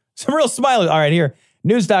smilers. Some real smilers. All right, here.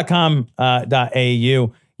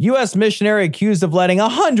 News.com.au. U.S. missionary accused of letting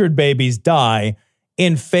 100 babies die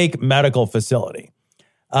in fake medical facility.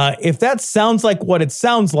 If that sounds like what it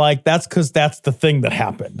sounds like, that's because that's the thing that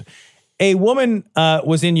happened. A woman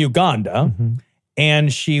was in Uganda,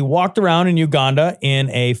 and she walked around in Uganda in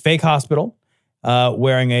a fake hospital,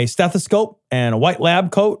 wearing a stethoscope and a white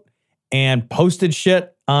lab coat, and posted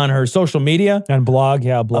shit on her social media and blog,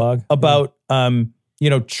 about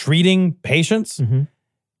treating patients.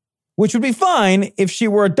 Which would be fine if she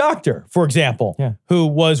were a doctor, for example, who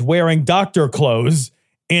was wearing doctor clothes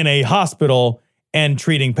in a hospital and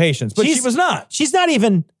treating patients. But she was not. She's not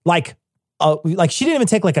even like she didn't even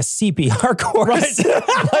take like a CPR course.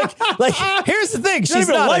 Right. like here's the thing. She's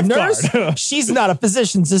not a nurse. She's not a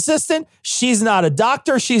physician's assistant. She's not a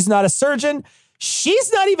doctor. She's not a surgeon.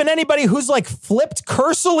 She's not even anybody who's like flipped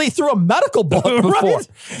cursorily through a medical book before. Right?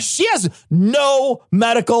 She has no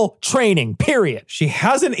medical training, period. She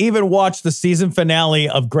hasn't even watched the season finale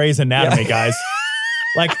of Grey's Anatomy, guys.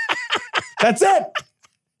 Like, that's it.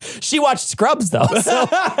 She watched Scrubs, though. So.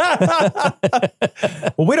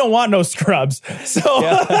 Well, we don't want no Scrubs.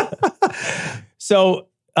 So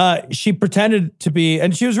she pretended to be,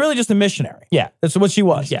 and she was really just a missionary. Yeah. That's what she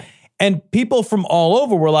was. Yeah. And people from all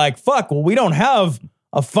over were like, fuck, well, we don't have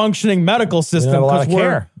a functioning medical system because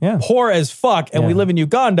we're poor as fuck and we live in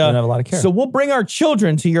Uganda. We don't have a lot of care. So we'll bring our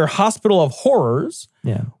children to your hospital of horrors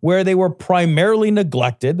where they were primarily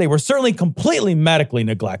neglected. They were certainly completely medically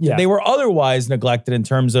neglected. Yeah. They were otherwise neglected in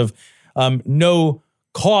terms of no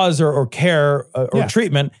cause or care or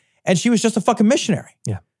treatment. And she was just a fucking missionary.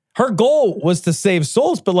 Yeah. Her goal was to save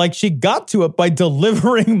souls, but like she got to it by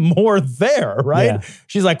delivering more there, right? Yeah.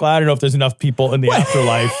 She's like, well, I don't know if there's enough people in the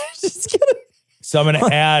afterlife. Just kidding. So I'm going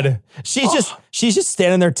to add. She's just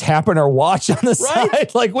standing there tapping her watch on the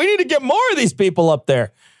side. Like, we need to get more of these people up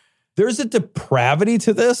there. There's a depravity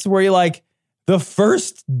to this where you're like,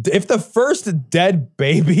 if the first dead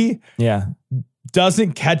baby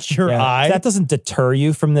doesn't catch your eye. That doesn't deter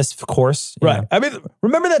you from this course. Right. I mean,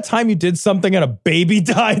 remember that time you did something and a baby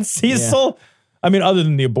died, Cecil? Yeah. I mean, other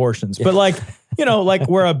than the abortions, but like, like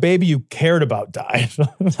where a baby you cared about died.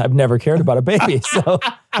 I've never cared about a baby, so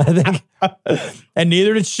I think. And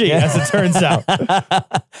neither did she, as it turns out.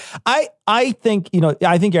 I think,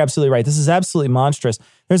 I think you're absolutely right. This is absolutely monstrous.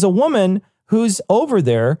 There's a woman who's over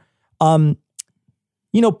there,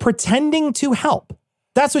 pretending to help.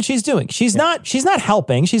 That's what she's doing. She's not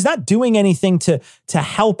helping. She's not doing anything to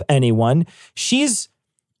help anyone. She's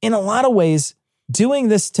in a lot of ways doing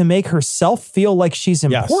this to make herself feel like she's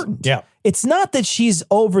important. Yeah. It's not that she's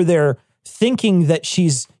over there thinking that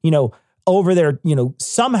she's, over there,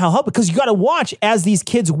 somehow help, because you got to watch as these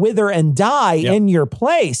kids wither and die in your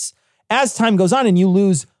place as time goes on and you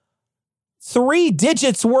lose 3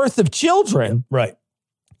 digits worth of children. Right.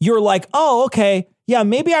 You're like, oh, okay. Yeah,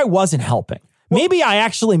 maybe I wasn't helping. Maybe I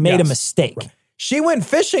actually made a mistake. Right. She went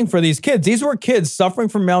fishing for these kids. These were kids suffering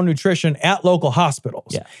from malnutrition at local hospitals.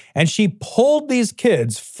 Yeah. And she pulled these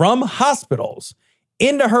kids from hospitals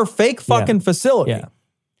into her fake fucking facility. Yeah.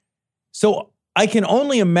 So I can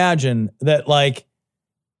only imagine that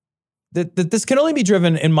that this can only be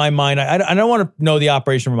driven in my mind. I don't want to know the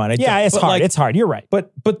operation of my mind. It's hard. It's hard. You're right.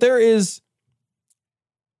 But there is,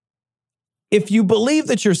 if you believe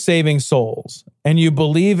that you're saving souls and you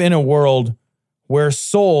believe in a world where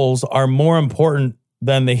souls are more important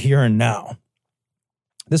than the here and now,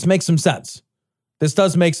 this makes some sense. This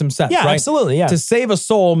does make some sense, right? Absolutely, yeah. To save a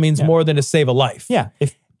soul means more than to save a life. Yeah.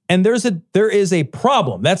 And there is a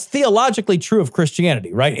problem. That's theologically true of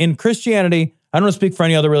Christianity, right? In Christianity, I don't want to speak for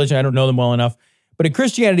any other religion. I don't know them well enough. But in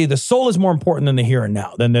Christianity, the soul is more important than the here and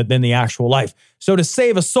now, than the actual life. So to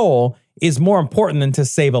save a soul is more important than to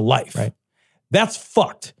save a life. Right. That's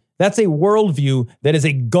fucked. That's a worldview that is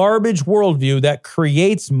a garbage worldview that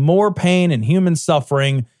creates more pain and human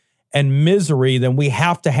suffering and misery than we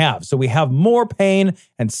have to have. So we have more pain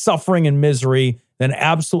and suffering and misery than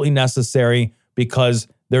absolutely necessary because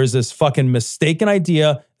there's this fucking mistaken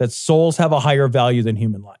idea that souls have a higher value than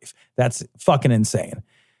human life. That's fucking insane.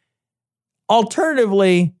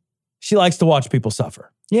 Alternatively, she likes to watch people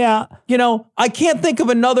suffer. Yeah. I can't think of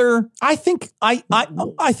another. I think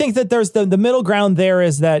that there's the middle ground there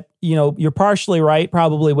is that, you're partially right,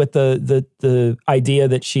 probably with the idea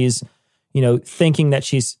that she's, thinking that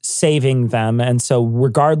she's saving them. And so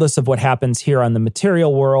regardless of what happens here on the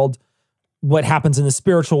material world, what happens in the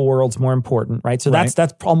spiritual world is more important, right? So that's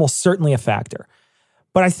almost certainly a factor.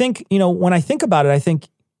 But I think, when I think about it, I think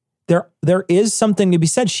there is something to be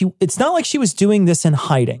said. It's not like she was doing this in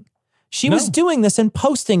hiding. She was doing this and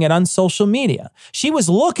posting it on social media. She was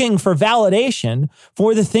looking for validation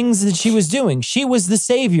for the things that she was doing. She was the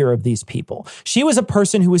savior of these people. She was a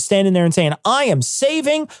person who was standing there and saying, I am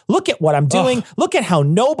saving. Look at what I'm doing. Look at how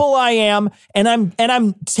noble I am. And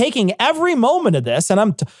I'm taking every moment of this.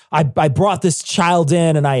 And I brought this child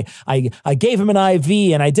in and I gave him an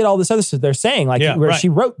IV and I did all this other stuff. They're saying she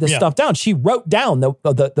wrote this stuff down. She wrote down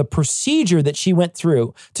the procedure that she went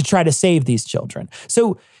through to try to save these children.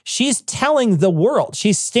 So she's telling the world,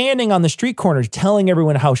 she's standing on the street corner telling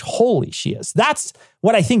everyone how holy she is. That's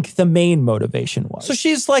what I think the main motivation was. So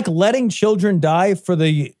she's like letting children die for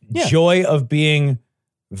the joy of being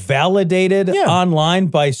validated online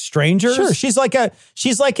by strangers? Sure. She's like a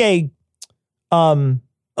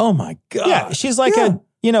oh my God. Yeah. She's like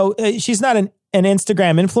she's not an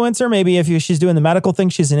Instagram influencer. Maybe if she's doing the medical thing,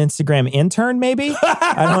 she's an Instagram intern, maybe.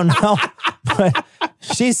 I don't know. But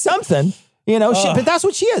she's something. But that's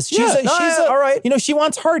what she is. She's all right. She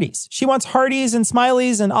wants hearties. She wants hearties and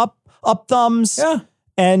smileys and up thumbs. Yeah.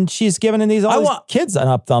 And she's giving these kids an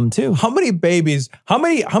up thumb too. How many babies? How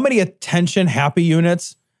many attention happy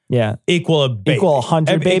units? Yeah. Equal a baby. Equal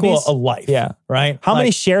 100 babies. Equal a life. Yeah. Right. How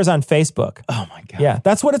many shares on Facebook? Oh my God. Yeah.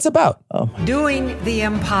 That's what it's about. Oh my God. Doing the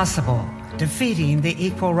impossible. Defeating the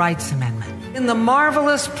Equal Rights Amendment. In the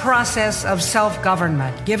marvelous process of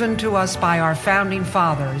self-government given to us by our founding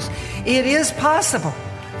fathers, it is possible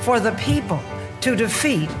for the people to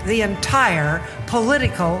defeat the entire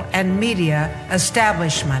political and media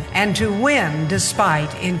establishment and to win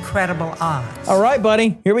despite incredible odds. All right,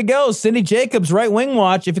 buddy. Here we go. Cindy Jacobs, Right Wing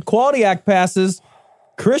Watch. If Equality Act passes,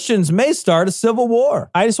 Christians may start a civil war.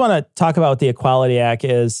 I just want to talk about what the Equality Act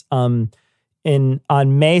is. On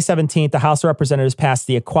May 17th, the House of Representatives passed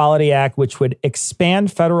the Equality Act, which would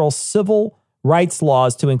expand federal civil rights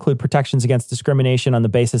laws to include protections against discrimination on the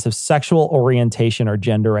basis of sexual orientation or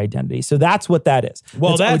gender identity. So that's what that is.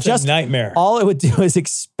 Well, that's just a nightmare. All it would do is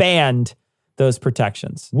expand those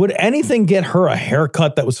protections. Would anything get her a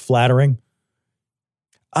haircut that was flattering?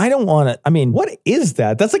 I don't want it. I mean, what is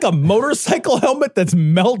that? That's like a motorcycle helmet that's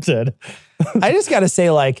melted. I just got to say,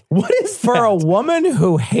 like, what is for that? a woman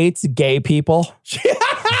who hates gay people, she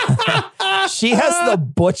has the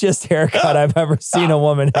butchest haircut I've ever seen a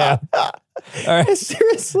woman have. All right,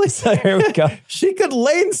 seriously. So here we go. She could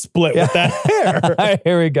lane split with that hair. All right,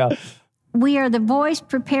 here we go. We are the voice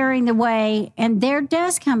preparing the way, and there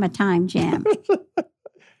does come a time, Jim.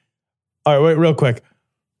 All right, wait, real quick.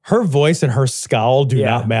 Her voice and her scowl do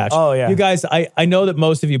not match. Oh, yeah. You guys, I know that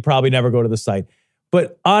most of you probably never go to the site,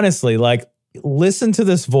 but honestly, like, listen to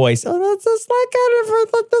this voice. Oh, that's just like I never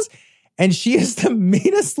thought this. And she is the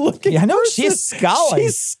meanest looking I know, person. she's scowling.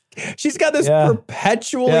 She's got this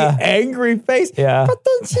perpetually angry face. Yeah. But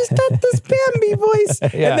then she's got this Bambi voice.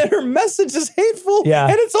 And then her message is hateful. Yeah.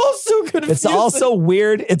 And it's also confusing. It's also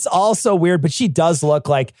weird. It's also weird, but she does look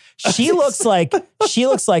like she looks like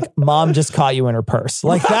mom just caught you in her purse.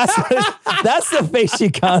 Like that's the face she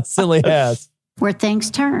constantly has. Where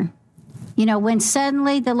things turn. When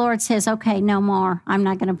suddenly the Lord says, okay, no more. I'm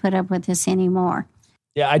not going to put up with this anymore.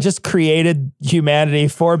 Yeah, I just created humanity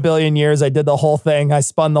 4 billion years. I did the whole thing. I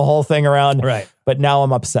spun the whole thing around. Right. But now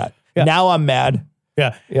I'm upset. Yeah. Now I'm mad.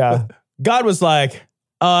 Yeah. Yeah. God was like,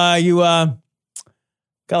 you got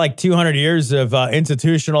like 200 years of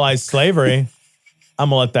institutionalized slavery. I'm going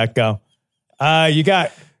to let that go. You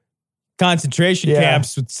got concentration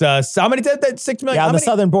camps. With, how many did that? 6 million? Yeah, on the many?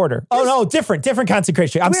 southern border. Oh, no, different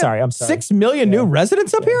concentration. I'm sorry. 6 million new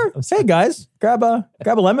residents up here? Hey, guys, grab a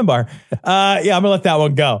lemon bar. I'm going to let that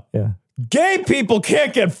one go. Yeah. Gay people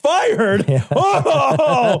can't get fired. Yeah.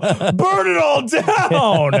 Oh, burn it all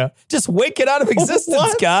down. Just wake it out of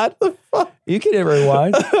existence, God. You can hit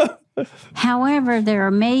rewind. However, there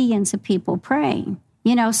are millions of people praying.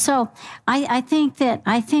 So I think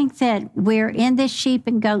that we're in this sheep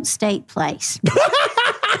and goat state place. We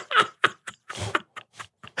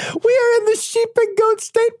are in the sheep and goat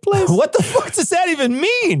state place. What the fuck does that even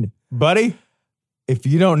mean? Buddy, if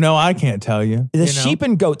you don't know, I can't tell you. The sheep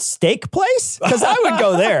and goat steak place? Because I would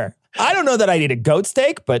go there. I don't know that I'd eat a goat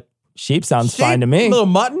steak, but sheep sounds fine to me. A little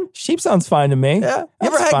mutton? Sheep sounds fine to me. Yeah. You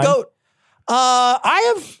ever had goat?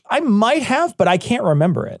 I might have, but I can't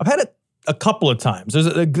remember it. I've had it a couple of times.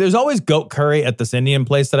 There's always goat curry at this Indian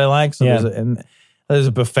place that I like. So there's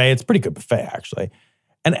a buffet. It's a pretty good buffet, actually.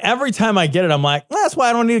 And every time I get it, I'm like, that's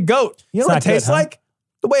why I don't need a goat. You know what it tastes like?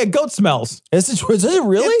 the way a goat smells. Is it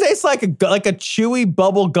really? It tastes like a chewy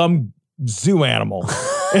bubble gum zoo animal.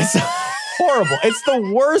 It's horrible. It's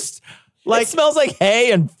the worst. Like, it smells like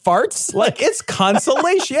hay and farts. Like it's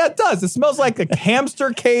consolation. Yeah, it does. It smells like a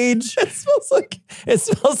hamster cage. It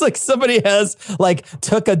smells like somebody has like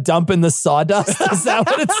took a dump in the sawdust. Is that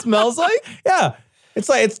what it smells like? Yeah. It's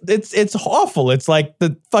like it's awful. It's like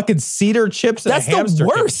the fucking cedar chips and a hamster. That's the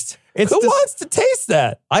worst. Who wants to taste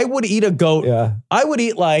that? I would eat a goat. Yeah. I would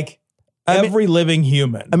eat like every living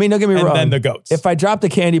human. I mean, don't get me wrong. And then the goats. If I dropped a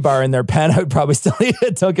candy bar in their pen, I would probably still eat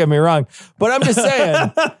it. Don't get me wrong. But I'm just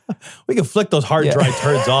saying. We can flick those hard, dry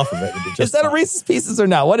turds off of it. Is that a Reese's Pieces or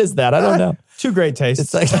not? What is that? I don't know. Two great tastes.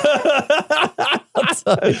 It's like,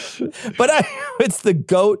 it's the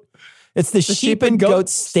goat. It's the sheep and goat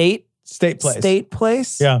state place. State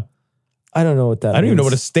place? Yeah. I don't know what that I don't even know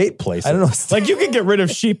means. what a state place is. I don't know. Like you can get rid of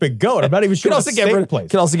sheep and goat. I'm not even sure what a state place.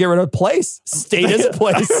 Can also get rid of place. State is a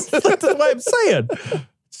place. That's what I'm saying.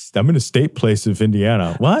 I'm in a state place of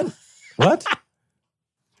Indiana. What?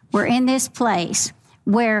 We're in this place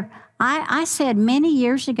where I said many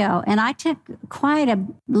years ago, and I took quite a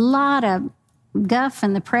lot of guff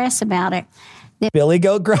in the press about it. Billy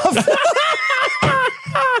Goat Gruff?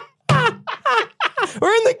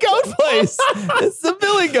 We're in the goat place. It's the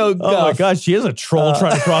Billy Goat Guff. Oh my God, she is a troll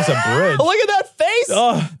trying to cross a bridge. Look at that face.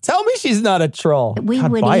 Tell me she's not a troll. We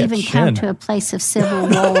would even come to a place of civil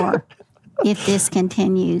war if this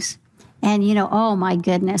continues. And, oh my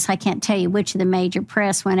goodness, I can't tell you which of the major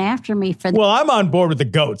press went after me for that. Well, I'm on board with the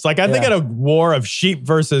goats. Like, I think in a war of sheep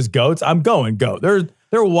versus goats, I'm going goat. They're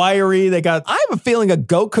wiry. I have a feeling a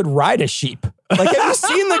goat could ride a sheep. Like, have you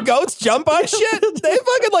seen the goats jump on shit? They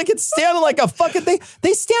fucking stand on like a fucking thing.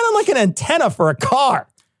 They stand on like an antenna for a car.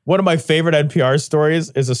 One of my favorite NPR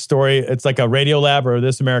stories is a story. It's like a Radio Lab or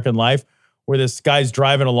This American Life where this guy's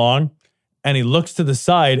driving along and he looks to the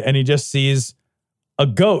side and he just sees a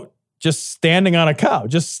goat just standing on a cow,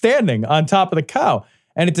 just standing on top of the cow.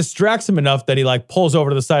 And it distracts him enough that he like pulls over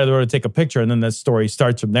to the side of the road to take a picture. And then the story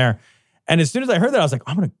starts from there. And as soon as I heard that, I was like,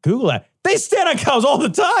 I'm going to Google that. They stand on cows all the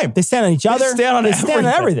time. They stand on each other. They stand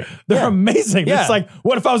on everything. They're amazing. Yeah. It's like,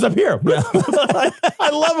 what if I was up here? Yeah. I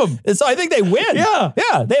love them. And so I think they win. Yeah.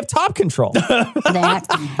 Yeah. They have top control. That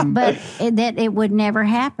it would never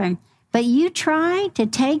happen. But you try to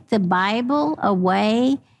take the Bible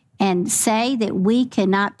away and say that we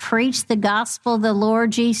cannot preach the gospel of the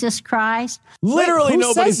Lord Jesus Christ. Literally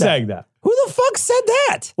nobody's saying that. Who the fuck said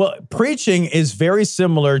that? Well, preaching is very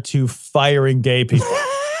similar to firing gay people.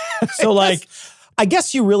 So like, I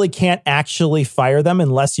guess you really can't actually fire them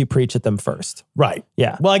unless you preach at them first. Right.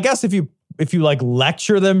 Yeah. Well, I guess if you like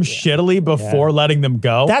lecture them shittily before letting them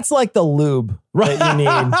go. That's like the lube that you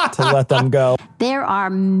need to let them go. There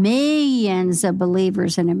are millions of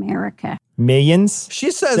believers in America. Millions? She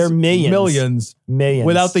says they're millions. Millions.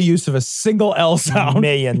 Without the use of a single L sound.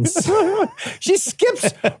 Millions. She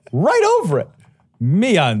skips right over it.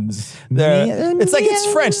 Millions. It's like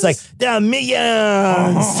it's French. It's like, there are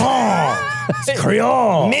millions. It's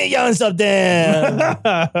Creole. Millions of them.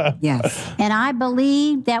 Yes. And I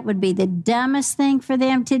believe that would be the dumbest thing for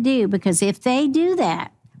them to do, because if they do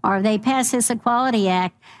that or they pass this Equality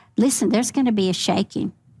Act, listen, there's going to be a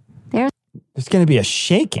shaking. There's going to be a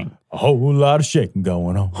shaking. A whole lot of shaking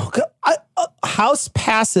going on. House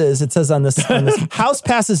passes, it says on this House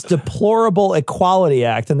passes Deplorable Equality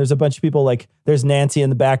Act. And there's a bunch of people like, there's Nancy in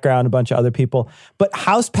the background, a bunch of other people. But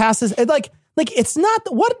House passes, and like it's not,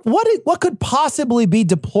 what could possibly be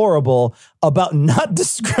deplorable about not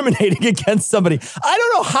discriminating against somebody? I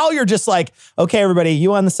don't know how you're just like, okay, everybody,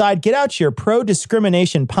 you on the side, get out your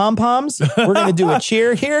pro-discrimination pom-poms. We're going to do a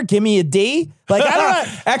cheer here. Give me a D. Like, I don't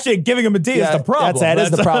know. Actually, giving him a D is the problem. That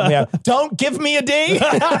is the problem. Yeah. Don't give me a D.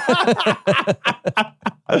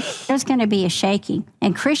 There's going to be a shaking,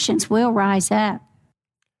 and Christians will rise up.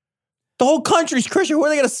 The whole country's Christian. Who are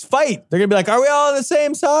they going to fight? They're going to be like, are we all on the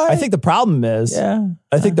same side? I think the problem is,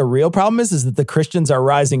 I think the real problem is that the Christians are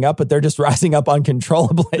rising up, but they're just rising up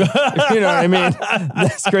uncontrollably. You know what I mean?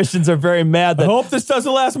 These Christians are very mad that, I hope this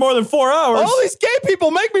doesn't last more than 4 hours. All these gay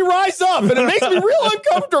people make me rise up, and it makes me real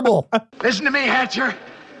uncomfortable. Listen to me, Hatcher.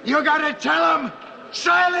 You got to tell them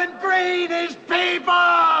silent breed is people.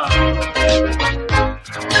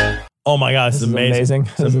 Oh my God, this is amazing.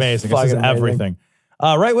 It's amazing. This is everything.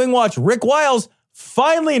 Right-Wing Watch, Rick Wiles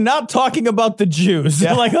finally not talking about the Jews.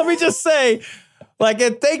 Yeah. Like, let me just say, like,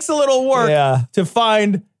 it takes a little work to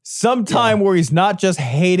find some time where he's not just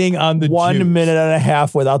hating on the Jews. 1 minute and a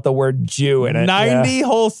half without the word Jew in it. 90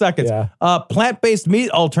 whole seconds. Yeah. Plant-based meat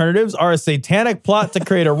alternatives are a satanic plot to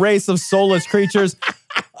create a race of soulless creatures.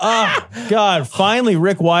 Oh, God. Finally,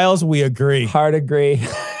 Rick Wiles, we agree. Hard agree.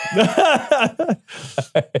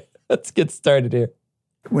 Let's get started here.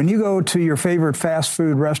 When you go to your favorite fast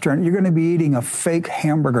food restaurant, you're going to be eating a fake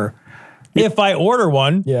hamburger. If I order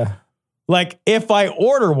one. Yeah. Like, if I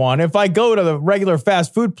order one, if I go to the regular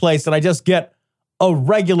fast food place and I just get a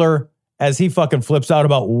regular, as he fucking flips out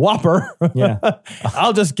about Whopper. Yeah.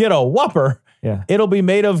 I'll just get a Whopper. Yeah. It'll be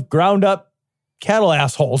made of ground up cattle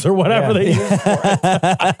assholes or whatever they use for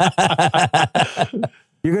it.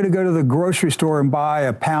 You're going to go to the grocery store and buy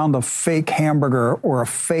a pound of fake hamburger or a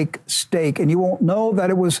fake steak, and you won't know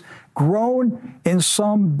that it was grown in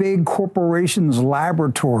some big corporation's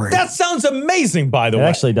laboratory. That sounds amazing, by the way. It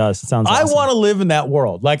actually does. It sounds awesome. I want to live in that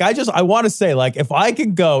world. Like, I want to say, like, if I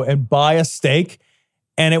could go and buy a steak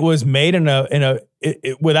and it was made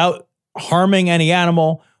without harming any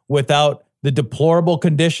animal, without the deplorable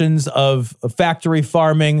conditions of factory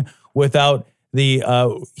farming, without the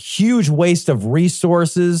huge waste of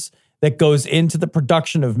resources that goes into the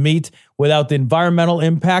production of meat, without the environmental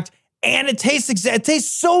impact, and it tastes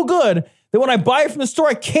so good that when I buy it from the store,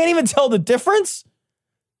 I can't even tell the difference.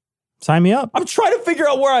 Sign me up. I'm trying to figure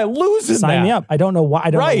out where I lose in that. Sign me up. I don't know why. I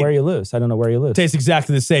don't know where you lose. I don't know where you lose. Tastes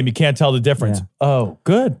exactly the same. You can't tell the difference. Yeah. Oh,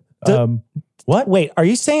 good. What? Wait, are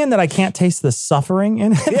you saying that I can't taste the suffering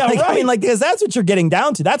in it? Yeah, like, right. I mean, like, because that's what you're getting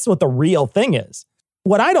down to. That's what the real thing is.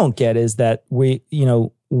 What I don't get is that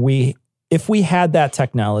if we had that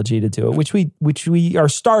technology to do it, which we are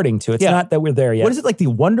starting to, it's not that we're there yet. What is it, like the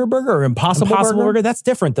Wonder Burger or Impossible Burger? That's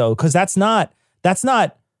different though, because that's not.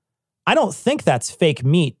 I don't think that's fake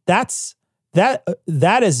meat. That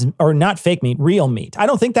is, or not fake meat, real meat. I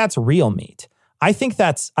don't think that's real meat. I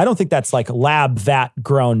don't think that's like lab vat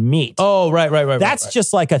grown meat. Oh, right. That's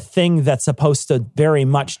just like a thing that's supposed to very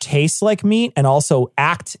much taste like meat and also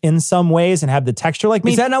act in some ways and have the texture like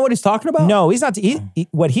meat. Is that not what he's talking about? No, he's not.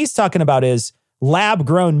 What he's talking about is lab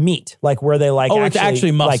grown meat, like where they like it's actually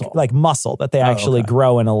muscle. like muscle that they actually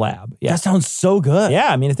grow in a lab. Yeah. That sounds so good.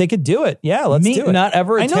 Yeah, I mean, if they could do it, let's meat do it. Not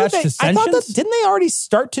ever attached to sentience? I thought that, didn't they already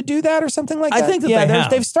start to do that or something like that? I think that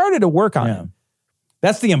they've started to work on it.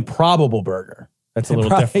 That's the improbable burger. That's a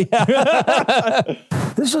little different. Yeah.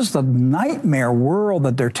 This is the nightmare world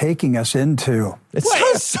that they're taking us into. It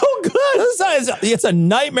sounds so good. It's a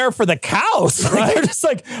nightmare for the cows. Right? They're just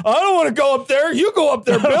like, I don't want to go up there. You go up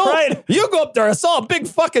there, Bill. Right. You go up there. I saw a big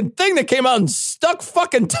fucking thing that came out and stuck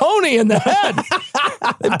fucking Tony in the head.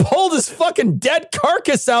 They pulled his fucking dead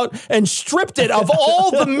carcass out and stripped it of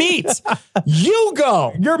all the meat. You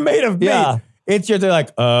go. You're made of meat. Yeah. They're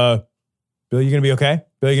like, Bill, you gonna be okay?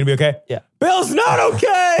 Bill, you gonna be okay? Yeah. Bill's not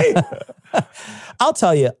okay. I'll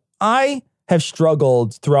tell you, I have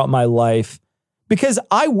struggled throughout my life because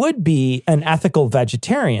I would be an ethical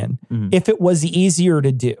vegetarian if it was easier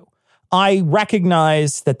to do. I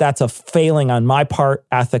recognize that that's a failing on my part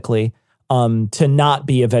ethically to not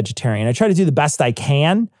be a vegetarian. I try to do the best I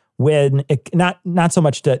can when not so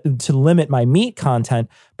much to limit my meat content,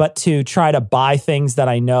 but to try to buy things that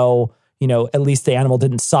I know, at least the animal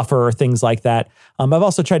didn't suffer or things like that. I've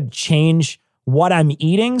also tried to change what I'm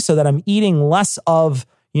eating so that I'm eating less of,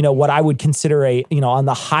 what I would consider on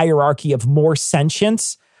the hierarchy of more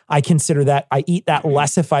sentience. I consider that I eat that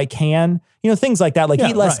less if I can, things like that, like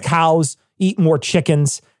eat less cows, eat more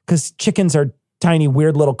chickens, because chickens are tiny,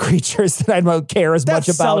 weird little creatures that I don't care as much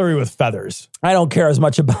about. Celery with feathers. I don't care as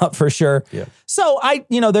much about for sure. Yeah. So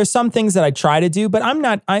there's some things that I try to do, but I'm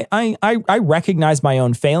not, I recognize my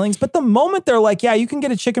own failings. But the moment they're like, yeah, you can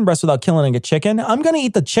get a chicken breast without killing a chicken, I'm going to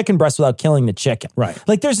eat the chicken breast without killing the chicken. Right.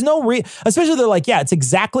 Like there's no especially they're like, yeah, it's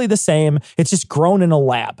exactly the same. It's just grown in a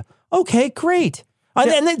lab. Okay, great.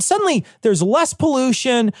 And then suddenly there's less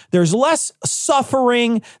pollution, there's less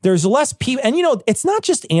suffering, there's less people. And it's not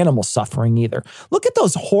just animal suffering either. Look at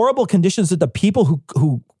those horrible conditions that the people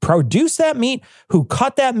who produce that meat, who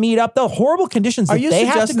cut that meat up, the horrible conditions that they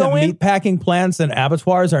have to go in. Meat packing plants and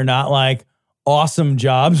abattoirs are not like awesome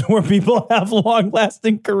jobs where people have long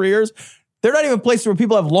lasting careers? They're not even places where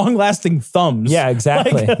people have long-lasting thumbs. Yeah,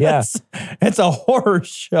 exactly. It's a horror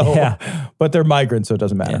show. Yeah. But they're migrants, so it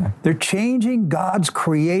doesn't matter. Yeah. They're changing God's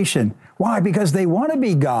creation. Why? Because they want to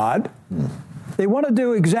be God. They want to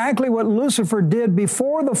do exactly what Lucifer did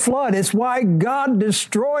before the flood. It's why God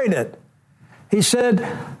destroyed it. He said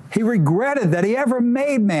he regretted that he ever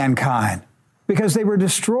made mankind because they were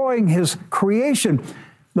destroying his creation.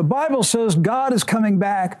 The Bible says God is coming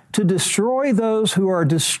back to destroy those who are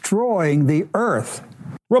destroying the earth.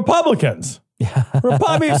 Republicans.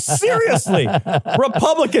 Seriously.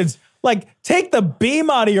 Republicans. Like, take the beam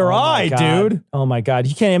out of your eye, dude. Oh my God.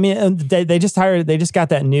 You can't, they just got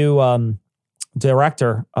that new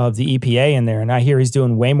director of the EPA in there, and I hear he's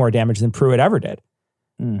doing way more damage than Pruitt ever did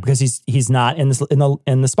because he's not in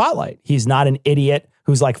the spotlight. He's not an idiot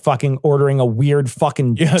who's like fucking ordering a weird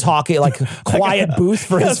fucking talking like quiet booth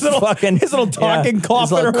for his little talking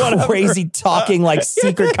coffin or whatever. Crazy talking like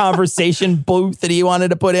secret conversation booth that he wanted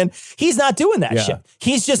to put in. He's not doing that shit.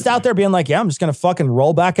 He's just out there being like, yeah, I'm just gonna fucking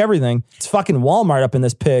roll back everything. It's fucking Walmart up in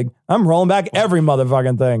this pig. I'm rolling back every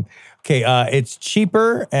motherfucking thing. Okay, it's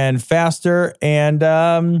cheaper and faster,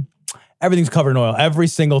 and everything's covered in oil. Every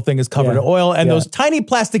single thing is covered in oil, and those tiny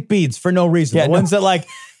plastic beads for no reason. The ones that like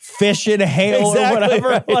fish in hail or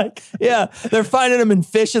whatever. Like, they're finding them in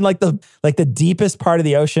fish in like the deepest part of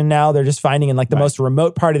the ocean now. They're just finding in like the most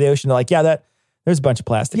remote part of the ocean. They're like, there's a bunch of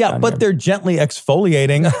plastic. Yeah, but they're gently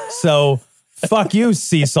exfoliating. So fuck you,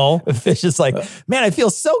 Cecil. The fish is like, man, I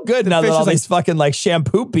feel so good now that all these fucking like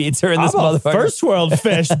shampoo beads are in this motherfucker. First world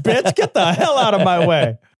fish, bitch. Get the hell out of my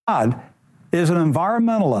way. God is an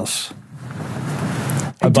environmentalist.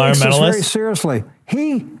 He takes this very seriously.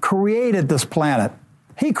 He created this planet.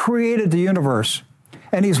 He created the universe,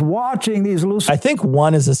 and he's watching these I think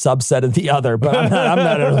one is a subset of the other, but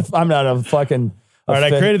I'm not a fucking. All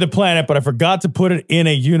right, I created the planet, but I forgot to put it in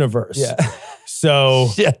a universe. Yeah. So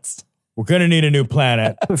we're gonna need a new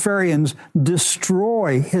planet. Luciferians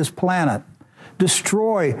destroy his planet,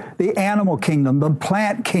 destroy the animal kingdom, the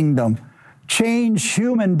plant kingdom, change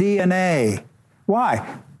human DNA.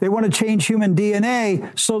 Why? They want to change human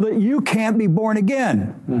DNA so that you can't be born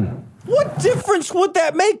again. What difference would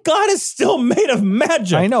that make? God is still made of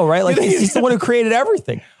magic. I know, right? Like he's the one who created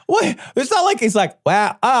everything. What? It's not like he's like,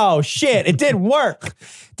 wow, oh shit, it didn't work.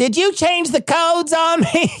 Did you change the codes on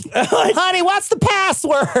me? Honey, what's the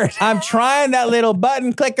password? I'm trying that little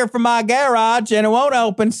button clicker for my garage and it won't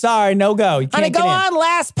open. Sorry, no go. You can't Honey, go on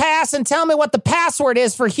LastPass and tell me what the password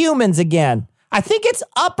is for humans again. I think it's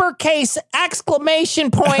uppercase exclamation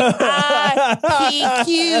point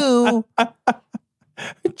IPQ.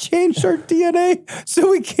 Changed our DNA so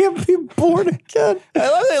we can't be born again.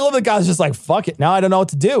 I love the guy's just like, fuck it. Now I don't know what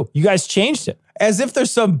to do. You guys changed it. As if there's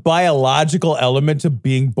some biological element to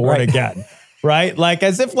being born again, right? Like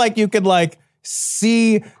as if like you could like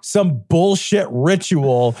see some bullshit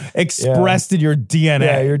ritual expressed in your DNA.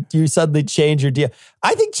 Yeah, you suddenly change your DNA.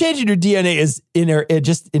 I think changing your DNA is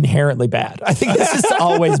just inherently bad. I think this is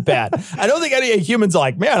always bad. I don't think any humans are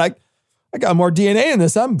like, man, I got more DNA in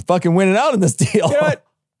this. I'm fucking winning out in this deal. You know what?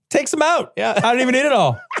 Take some out. Yeah. I don't even need it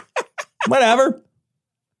all. Whatever.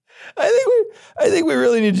 I think we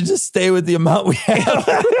really need to just stay with the amount we have.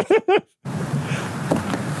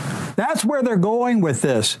 That's where they're going with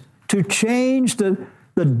this, to change the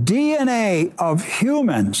DNA of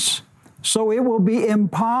humans so it will be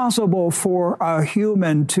impossible for a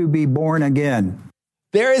human to be born again.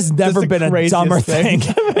 There has never been a dumber thing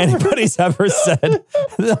anybody's ever said.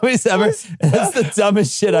 That's the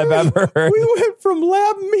dumbest shit I've ever heard. We went from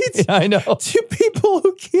lab meats I know. to people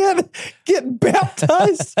who can't get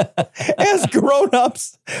baptized as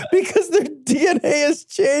grown-ups because their DNA has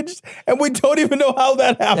changed and we don't even know how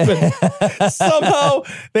that happened. Somehow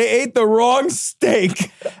they ate the wrong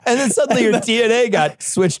steak. And then suddenly your DNA got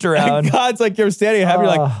switched around. And God's like, you're standing happy,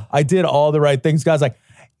 you're like, I did all the right things. God's like,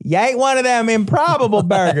 you ate one of them improbable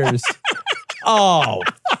burgers. Oh,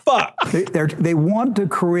 fuck. They want to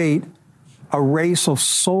create a race of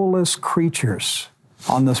soulless creatures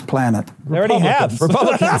on this planet. They already have.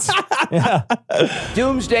 Republicans. Yeah.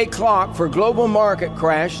 Doomsday clock for global market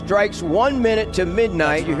crash strikes 1 minute to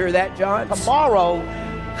midnight. You hear that, John? Tomorrow,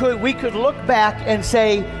 we could look back and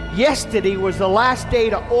say, yesterday was the last day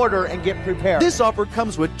to order and get prepared. This offer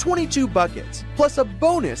comes with 22 buckets, plus a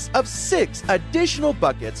bonus of 6 additional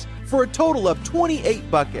buckets for a total of 28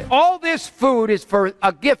 buckets. All this food is for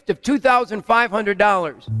a gift of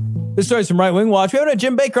 $2,500. This story's from Right Wing Watch. We haven't had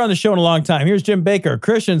Jim Baker on the show in a long time. Here's Jim Baker.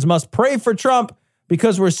 Christians must pray for Trump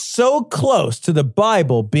because we're so close to the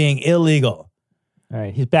Bible being illegal. All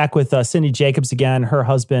right, he's back with Cindy Jacobs again, her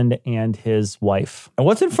husband and his wife. And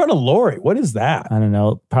what's in front of Lori? What is that? I don't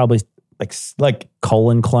know. Probably like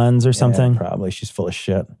colon cleanse or something. Yeah, probably. She's full of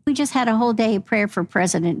shit. We just had a whole day of prayer for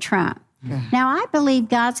President Trump. Now, I believe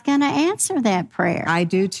God's going to answer that prayer. I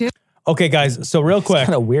do too. Okay, guys. So real quick.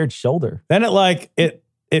 It's got a weird shoulder. Then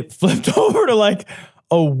it flipped over to like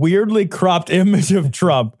a weirdly cropped image of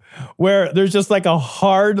Trump where there's just like a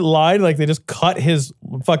hard line. Like they just cut his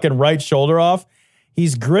fucking right shoulder off.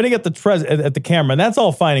 He's grinning at the camera, and that's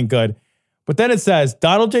all fine and good. But then it says,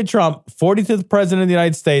 Donald J. Trump, 45th president of the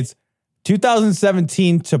United States,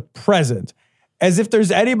 2017 to present. As if there's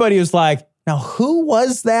anybody who's like, now who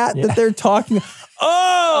was that they're talking?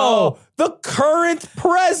 Oh, The current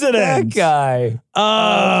president. That guy. Okay,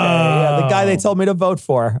 yeah, the guy they told me to vote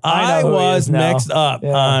for. I know who he was is now. mixed up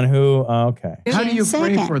on who. Okay. How do you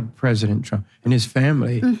pray for President Trump and his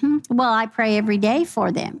family? Well, I pray every day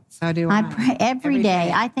for them. So do I. I pray every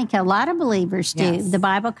day. I think a lot of believers do. Yes. The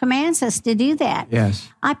Bible commands us to do that. Yes.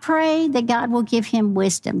 I pray that God will give him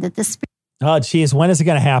wisdom, that the Spirit. Oh, geez. When is it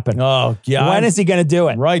going to happen? Oh, yeah. When is he going to do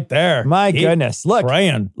it? Right there. My goodness. Look.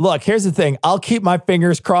 Praying. Look, here's the thing. I'll keep my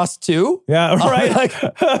fingers crossed too. Yeah, right.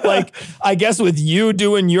 like, I guess with you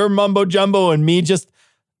doing your mumbo jumbo and me just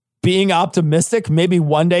being optimistic, maybe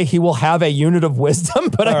one day he will have a unit of wisdom,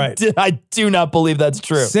 but I do not believe that's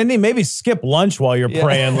true. Cindy, maybe skip lunch while you're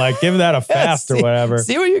praying. Like, give that a fast or whatever.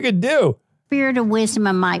 See what you can do. Spirit of wisdom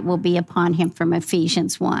and might will be upon him from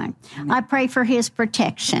Ephesians 1. I pray for his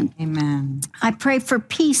protection. Amen. I pray for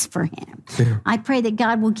peace for him. I pray that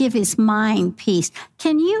God will give his mind peace.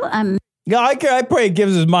 Can you Yeah, I pray it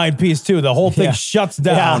gives his mind peace too. The whole thing shuts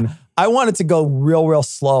down. Yeah. I want it to go real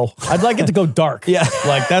slow. I'd like it to go dark. Yeah.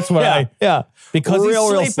 Like that's what because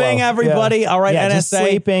real he's sleeping, slow. everybody. Yeah. All right, Yeah, NSA. just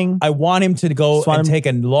sleeping. I want him to go and take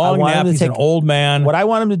a long nap. He's an old man. What I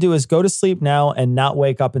want him to do is go to sleep now and not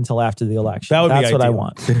wake up until after the election. That would be That's what I ideal.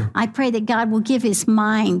 want. I pray that God will give his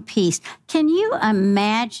mind peace. Can you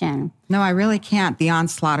imagine? No, I really can't. The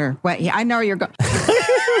onslaughter. I know you're going.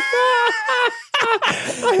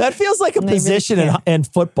 That feels like a position in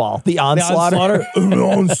football. The onslaughter. The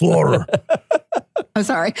onslaughter. I'm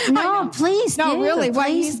sorry. No, please No, do. really.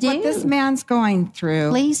 Please do. What this man's going through.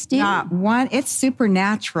 Please do. Not one. It's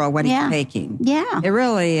supernatural what he's taking. Yeah. It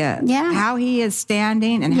really is. Yeah. How he is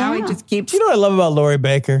standing and how he just keeps. You know what I love about Lori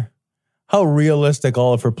Baker? How realistic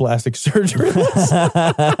all of her plastic surgery looks.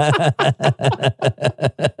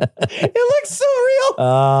 It looks so real.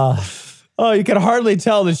 Oh, you can hardly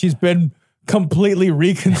tell that she's been completely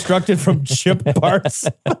reconstructed from chip parts.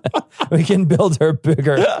 We can build her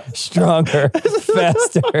bigger, stronger,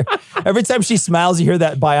 faster. Every time she smiles, you hear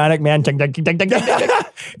that bionic man. Ding, ding, ding, ding, ding, ding, ding,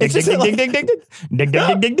 It's just like- ding, ding, ding, ding, ding,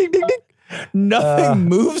 ding, ding, ding, ding. Nothing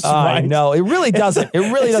moves right. I know. It really doesn't. It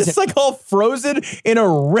really It's doesn't. just like all frozen in a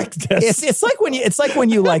rictus. It's like when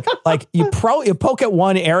you like you poke at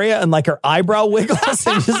one area and like her eyebrow wiggles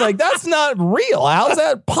and she's like, that's not real. How's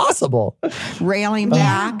that possible? Railing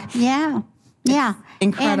back. Yeah. Yeah.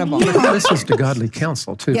 Incredible. And, He listens to godly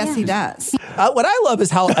counsel too. Yes, he does. What I love is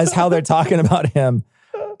how they're talking about him.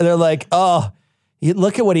 They're like, oh,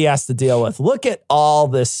 look at what he has to deal with. Look at all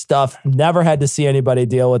this stuff. Never had to see anybody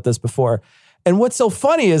deal with this before. And what's so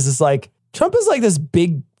funny is like Trump is like this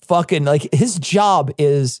big fucking, like his job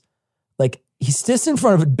is like he sits in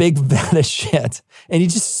front of a big vat of shit and he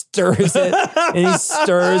just stirs it and he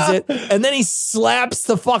stirs it and then he slaps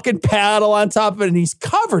the fucking paddle on top of it and he's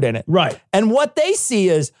covered in it. Right. And what they see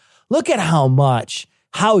is, look at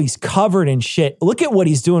how he's covered in shit. Look at what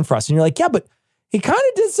he's doing for us. And you're like, yeah, but he kind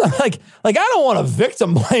of did something like I don't want to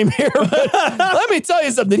victim blame here, but let me tell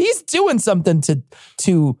you something. He's doing something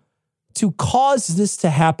to cause this to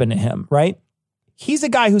happen to him, right? He's a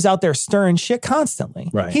guy who's out there stirring shit constantly.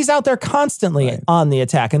 Right. He's out there constantly on the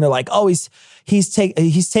attack, and they're like, "Oh, he's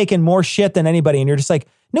taken more shit than anybody," and you're just like,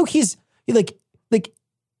 "No, he's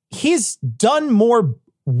done more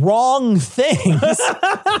wrong things."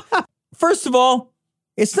 First of all,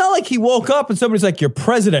 it's not like he woke up and somebody's like, you're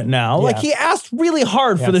president now. Yeah. Like he asked really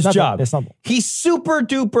hard for this job. He super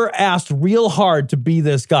duper asked real hard to be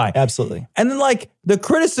this guy. Absolutely. And then like the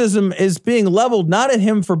criticism is being leveled not at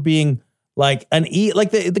him for being like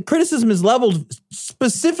the criticism is leveled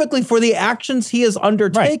specifically for the actions he has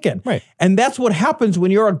undertaken. Right. And that's what happens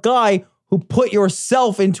when you're a guy who put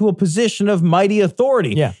yourself into a position of mighty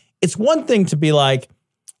authority. Yeah. It's one thing to be like,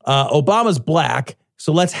 Obama's black,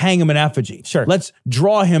 so let's hang him in effigy. Sure. Let's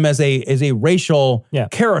draw him as a racial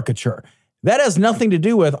caricature. That has nothing to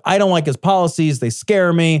do with, I don't like his policies, they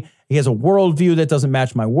scare me. He has a worldview that doesn't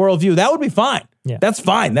match my worldview. That would be fine. Yeah. That's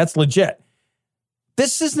fine. That's legit.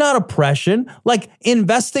 This is not oppression. Like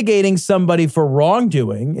investigating somebody for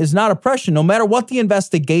wrongdoing is not oppression, no matter what the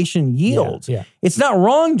investigation yields. Yeah. It's not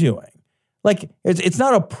wrongdoing. Like it's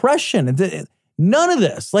not oppression. None of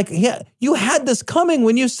this. Like, yeah, you had this coming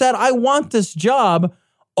when you said, I want this job.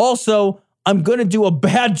 Also, I'm going to do a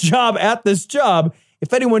bad job at this job.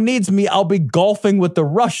 If anyone needs me, I'll be golfing with the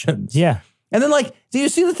Russians. Yeah. And then like, do you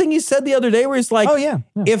see the thing he said the other day where he's like, oh yeah.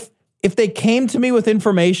 If they came to me with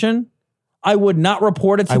information, I would not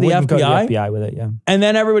report it to the FBI. Go to the FBI with it, yeah. And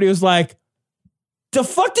then everybody was like, the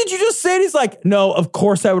fuck did you just say? And he's like, no, of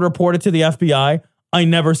course I would report it to the FBI. I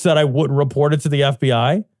never said I wouldn't report it to the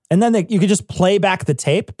FBI. And then you could just play back the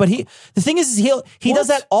tape. But the thing is he does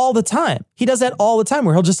that all the time. He does that all the time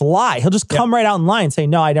where he'll just lie. He'll just come right out and lie and say,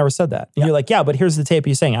 no, I never said that. And you're like, yeah, but here's the tape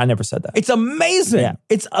you saying, I never said that. It's amazing. Yeah.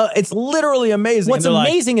 It's literally amazing. What's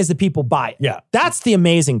amazing is that people buy it. Yeah. That's the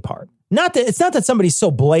amazing part. It's not that somebody's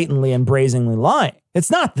so blatantly and brazenly lying.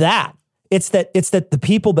 It's not that. It's that the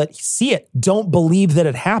people that see it don't believe that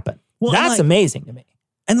it happened. Well, that's amazing to me.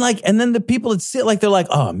 And then the people that see it, they're like,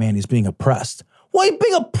 oh man, he's being oppressed. Why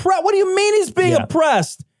being oppressed? What do you mean he's being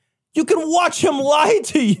oppressed? You can watch him lie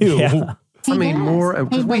to you. Yeah. I mean, more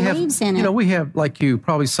because we have, in it. We have, like you,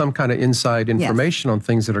 probably some kind of inside information on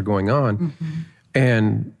things that are going on. Mm-hmm.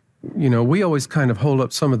 And, we always kind of hold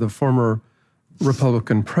up some of the former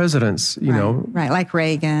Republican presidents, know. Right, like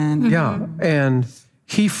Reagan. Yeah, and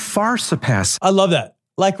he far surpassed. I love that.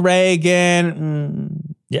 Like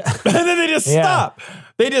Reagan. Yeah. And then they just stop.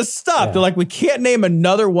 They just stop. Yeah. They're like, we can't name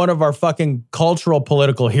another one of our fucking cultural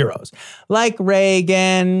political heroes. Like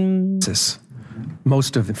Reagan.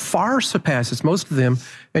 Most of them far surpasses most of them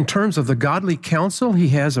in terms of the godly counsel he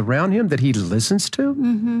has around him that he listens to.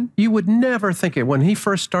 Mm-hmm. You would never think it. When he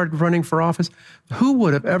first started running for office, who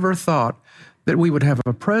would have ever thought that we would have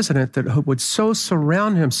a president that would so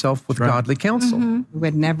surround himself with godly counsel? Mm-hmm.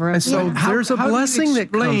 Would never. And so there's a blessing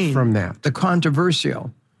that comes from that. The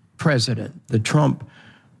controversial president, the Trump,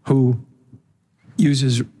 who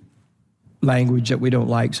uses language that we don't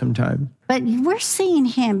like sometimes. But we're seeing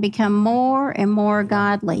him become more and more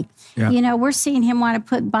godly. Yeah. We're seeing him want to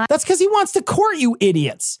put... That's because he wants to court you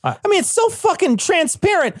idiots. I mean, it's so fucking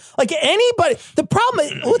transparent. Like anybody... The problem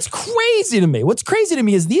is, what's crazy to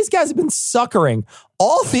me is these guys have been suckering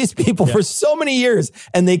all these people for so many years,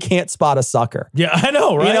 and they can't spot a sucker. Yeah, I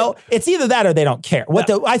know, right? It's either that or they don't care.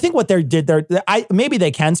 I think what they did, maybe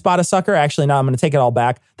they can spot a sucker. Actually, no, I'm going to take it all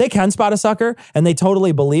back. They can spot a sucker, and they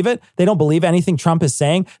totally believe it. They don't believe anything Trump is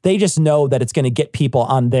saying. They just know that it's going to get people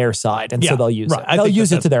on their side, and so they'll use it. They'll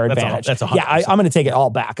use it to their advantage. That's 100%. Yeah, I'm going to take it all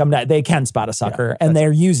back. They can spot a sucker, and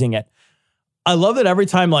they're using it. I love that every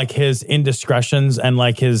time his indiscretions and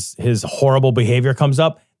his horrible behavior comes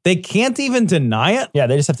up, they can't even deny it. Yeah,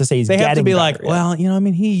 they just have to say he's getting better. They have to be well,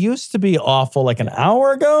 he used to be awful an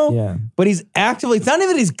hour ago. Yeah. But he's actively, it's not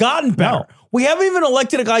even that he's gotten better. No. We haven't even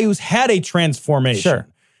elected a guy who's had a transformation. Sure.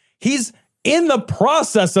 He's in the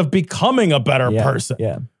process of becoming a better person.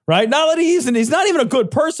 Yeah. Right? Not that he's not even a good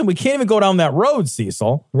person. We can't even go down that road,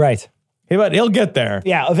 Cecil. Right. But he'll get there.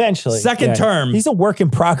 Yeah, eventually. Second term. He's a work in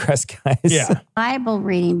progress, guys. Yeah. Bible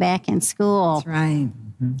reading back in school. That's right.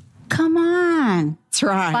 Mm-hmm. Come on. That's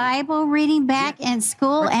right. Bible reading back in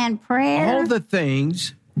school and prayer. All the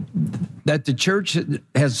things that the church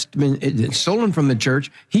has been stolen from the church,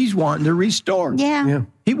 he's wanting to restore. Yeah.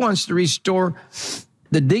 He wants to restore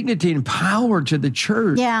the dignity and power to the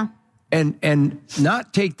church. Yeah. And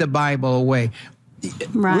not take the Bible away.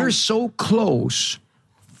 Right. We're so close.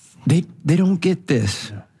 They don't get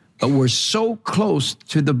this. But we're so close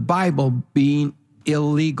to the Bible being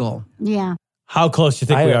illegal. Yeah. How close do you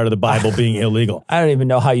think we are to the Bible being illegal? I don't even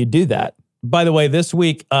know how you do that. By the way, this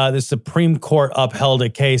week, the Supreme Court upheld a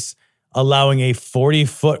case allowing a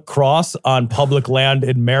 40-foot cross on public land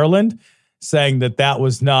in Maryland, saying that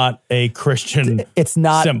was not a Christian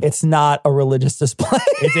symbol. It's not a religious display.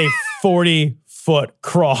 It's a 40-foot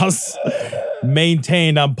cross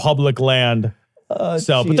maintained on public land. But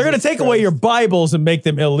they're going to take away your Bibles and make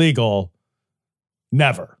them illegal.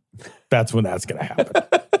 Never. That's when that's going to happen.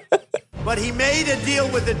 But he made a deal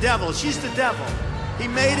with the devil. She's the devil. He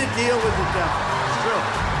made a deal with the devil. It's true.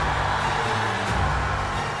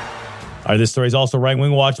 All right, this story is also Right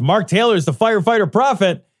Wing Watch. Mark Taylor is the firefighter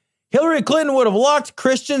prophet. Hillary Clinton would have locked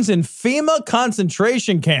Christians in FEMA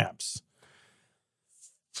concentration camps.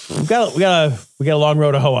 We got a long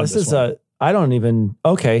road to hoe on this one.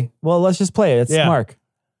 Okay. Well, let's just play it. It's Mark.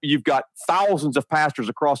 You've got thousands of pastors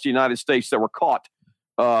across the United States that were caught.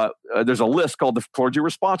 There's a list called the Clergy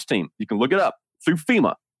Response Team. You can look it up through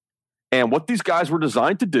FEMA. And what these guys were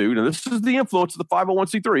designed to do, now this is the influence of the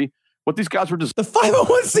 501c3, what these guys were designed The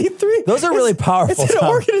 501c3? Those are really powerful. It's an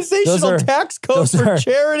organizational tax code for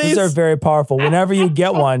charities. Those are very powerful. Whenever you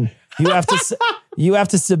get one, you have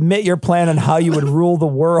to submit your plan on how you would rule the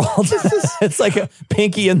world. It's like a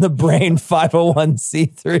pinky in the brain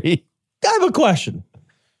 501c3. I have a question.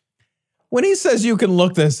 When he says you can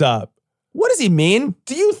look this up, what does he mean?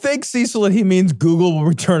 Do you think, Cecil, that he means Google will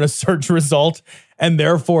return a search result and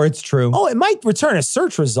therefore it's true? Oh, it might return a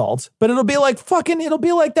search result, but it'll be like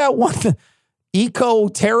that one Eco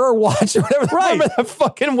Terror Watch or whatever. Right. Remember that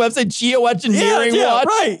fucking website, Geoengineering Watch?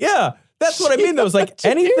 Right, yeah. That's what I mean, though. It's like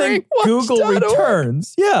anything Google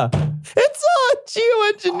returns. Yeah. It's on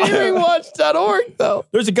geoengineeringwatch.org, though.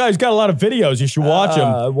 There's a guy who's got a lot of videos. You should watch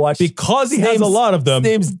him. Because he has a lot of them.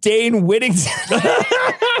 His name's Dane Whittington.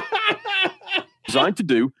 Designed to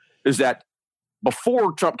do is that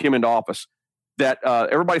before Trump came into office, that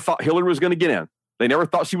everybody thought Hillary was going to get in. They never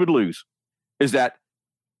thought she would lose. Is that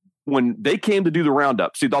when they came to do the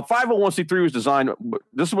roundup, see, the 501c3 was designed,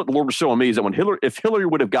 this is what the Lord was showing me, is that if Hillary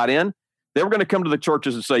would have got in, they were going to come to the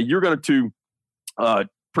churches and say, you're going to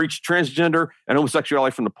preach transgender and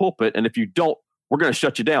homosexuality from the pulpit, and if you don't, we're going to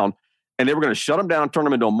shut you down. And they were going to shut them down and turn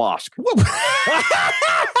them into a mosque.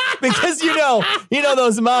 Because you know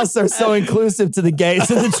those mosques are so inclusive to the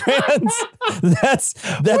gays and the trans. That's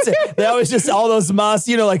it. That was just all those mosques,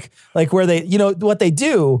 like where they, what they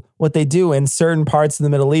do in certain parts of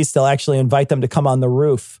the Middle East, they'll actually invite them to come on the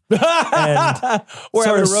roof and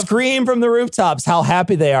sort of scream from the rooftops how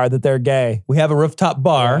happy they are that they're gay. We have a rooftop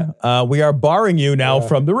bar. We are barring you now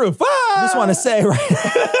from the roof. I just want to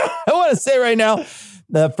say right now,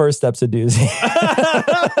 that first step's a doozy.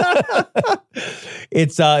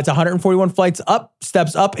 It's 141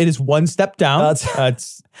 steps up. It is one step down.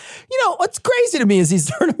 What's crazy to me is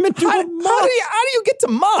he's turned them into a mosque. How do you get to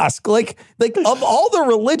mosque? Like of all the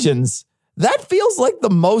religions, that feels like the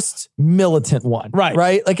most militant one,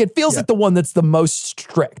 right? Like it feels like the one that's the most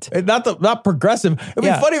strict, not progressive. It'd be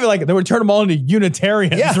funny if they would turn them all into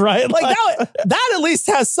Unitarians, right? Like that at least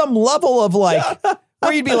has some level of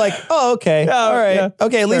where you'd be like, oh, okay, all right,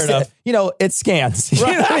 okay, at least it scans. You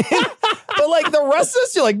know what I mean? But the rest of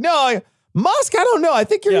us, you're like, no, mosque. I don't know. I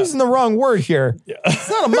think you're using the wrong word here. Yeah. It's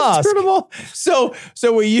not a mosque.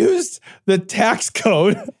 So we used the tax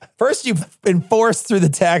code. First, you enforce through the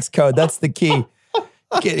tax code. That's the key.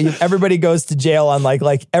 Everybody goes to jail on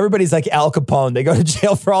everybody's like Al Capone. They go to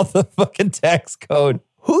jail for all the fucking tax code.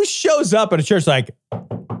 Who shows up at a church like?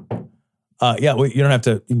 You don't have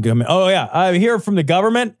to. You can come in. Oh yeah, I'm here from the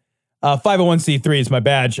government. 501c3 is my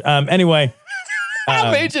badge. Anyway.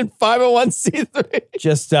 Imagine 501c3.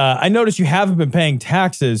 Just, I noticed you haven't been paying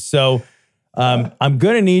taxes, so I'm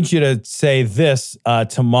going to need you to say this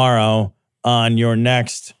tomorrow on your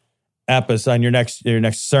next episode, on your next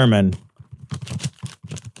sermon.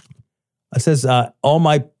 It says, all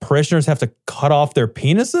my parishioners have to cut off their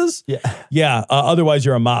penises? Yeah. Otherwise,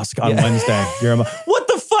 you're a mosque on Wednesday. What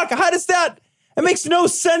the fuck? How does that? It makes no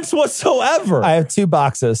sense whatsoever. I have 2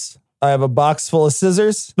 boxes. I have a box full of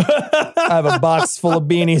scissors. I have a box full of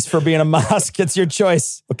beanies for being a mosque. It's your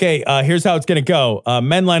choice. Okay, here's how it's going to go.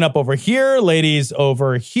 Men line up over here, ladies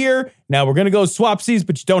over here. Now we're going to go swap seats,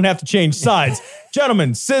 but you don't have to change sides.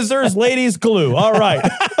 Gentlemen, scissors, ladies, glue. All right.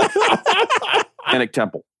 Satanic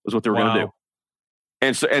temple is what they were going to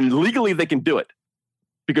do. And legally they can do it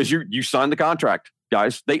because you signed the contract,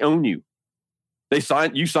 guys. They own you. You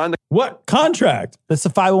signed the... What contract? That's a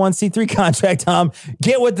 501c3 contract, Tom.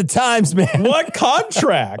 Get with the times, man. What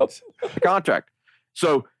contract? The contract.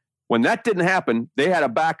 So when that didn't happen, they had a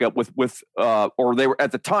backup or they were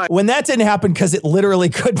at the time. When that didn't happen, because it literally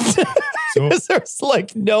couldn't. Because there's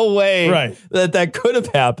no way that could have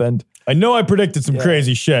happened. I know I predicted some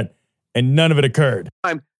crazy shit, and none of it occurred.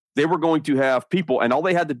 They were going to have people, and all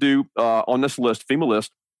they had to do on this list, FEMA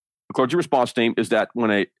list, the clergy response team, is that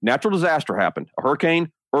when a natural disaster happened, a hurricane,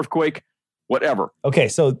 earthquake, whatever. Okay,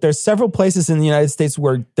 so there's several places in the United States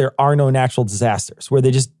where there are no natural disasters, where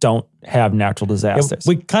they just don't have natural disasters.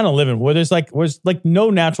 We kind of live in where there's no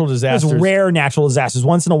natural disasters. There's rare natural disasters.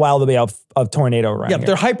 Once in a while, there'll be a tornado around. Yeah, but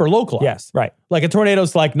they're hyper localized. Yes, right. Like a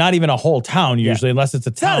tornado's not even a whole town usually, unless it's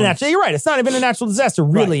a town. It's not a natural. You're right. It's not even a natural disaster,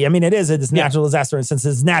 really. Right. I mean, it is a natural disaster in the sense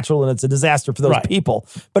it's natural and it's a disaster for those people.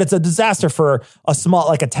 But it's a disaster for a small,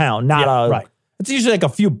 like a town, not a right. It's usually a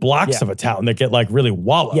few blocks of a town that get really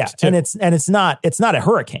walloped. Yeah, too. And it's not a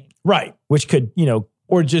hurricane, right? Which could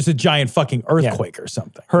or just a giant fucking earthquake or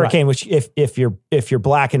something. Hurricane, which if you're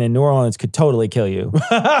black and in New Orleans could totally kill you.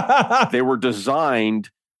 They were designed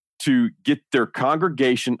to get their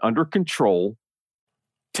congregation under control,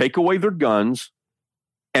 take away their guns,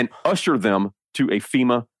 and usher them to a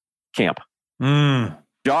FEMA camp.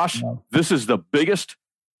 Josh, this is the biggest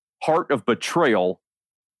heart of betrayal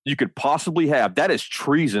you could possibly have. That is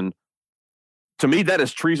treason. To me, that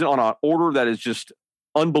is treason on an order that is just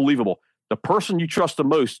unbelievable. The person you trust the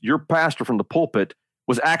most, your pastor from the pulpit,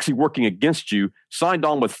 was actually working against you, signed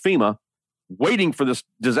on with FEMA, waiting for this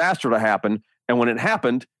disaster to happen. And when it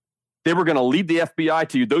happened, they were going to lead the FBI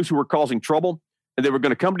to you, those who were causing trouble, and they were going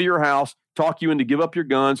to come to your house, talk you into give up your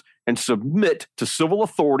guns, and submit to civil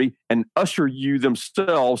authority and usher you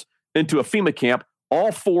themselves into a FEMA camp,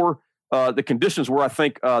 all for the conditions where I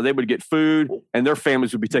think they would get food and their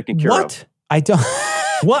families would be taken care of. I don't.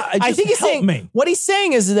 What? I think he's saying what he's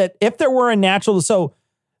saying is that if there were a natural, so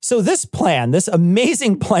this plan, this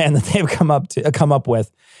amazing plan that they've come up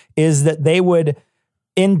with, is that they would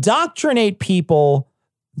indoctrinate people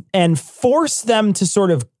and force them to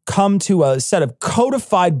sort of come to a set of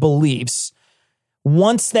codified beliefs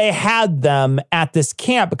once they had them at this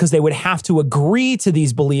camp, because they would have to agree to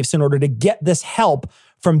these beliefs in order to get this help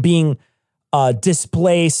from being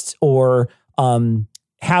displaced or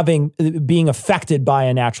being affected by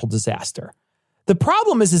a natural disaster. The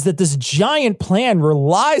problem is that this giant plan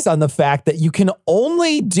relies on the fact that you can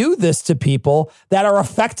only do this to people that are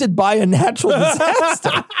affected by a natural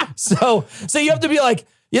disaster. So you have to be like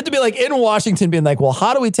in Washington being like, well,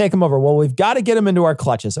 how do we take them over? Well, we've got to get them into our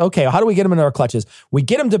clutches. Okay, how do we get them into our clutches? We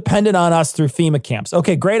get them dependent on us through FEMA camps.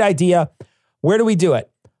 Okay, great idea. Where do we do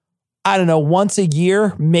it? I don't know, once a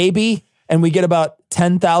year, maybe. And we get about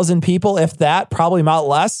 10,000 people, if that, probably not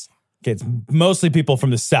less. Okay, it's mostly people from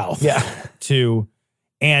the South. Yeah.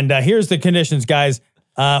 And here's the conditions, guys.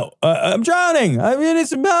 I'm drowning. I mean,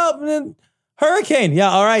 it's about hurricane. Yeah,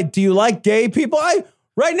 all right. Do you like gay people?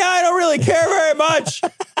 Right now, I don't really care very much.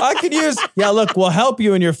 I could use, look, we'll help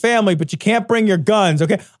you and your family, but you can't bring your guns,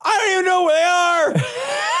 okay? I don't even know where they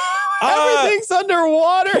are. Everything's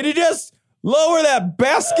underwater. Can you just lower that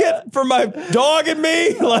basket for my dog and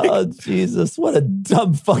me? Oh, Jesus, what a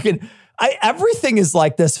dumb fucking... Everything is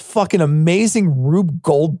like this fucking amazing Rube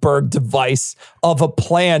Goldberg device of a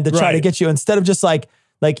plan to try to get you, instead of just like,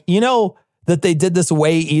 that they did this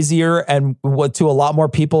way easier and to a lot more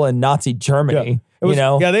people in Nazi Germany. They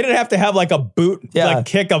didn't have to have like a boot, like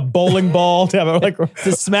kick a bowling ball to have it like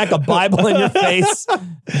to smack a Bible in your face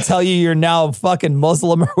and tell you you're now fucking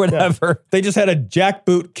Muslim or whatever. Yeah. They just had a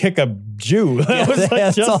jackboot kick a Jew.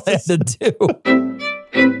 That's all they had to do.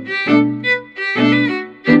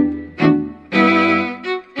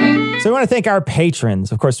 So we want to thank our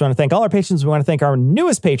patrons. Of course, we want to thank all our patrons. We want to thank our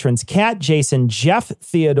newest patrons, Kat, Jason, Jeff,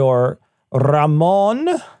 Theodore, Ramon,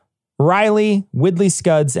 Riley, Widley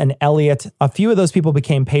Scuds, and Elliot. A few of those people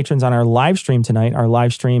became patrons on our live stream tonight. Our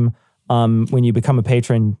live stream, when you become a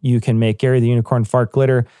patron, you can make Gary the Unicorn fart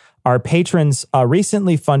glitter. Our patrons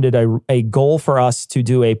recently funded a goal for us to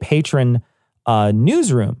do a patron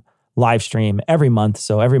newsroom live stream every month.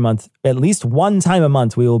 So every month, at least one time a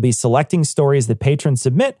month, we will be selecting stories that patrons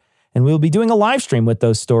submit, and we will be doing a live stream with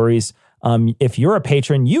those stories. If you're a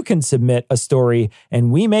patron, you can submit a story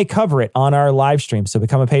and we may cover it on our live stream. So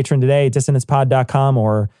become a patron today, dissonancepod.com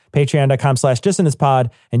or patreon.com/dissonancepod,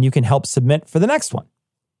 and you can help submit for the next one.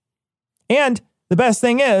 And the best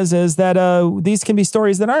thing is that these can be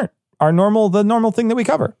stories that aren't the normal thing that we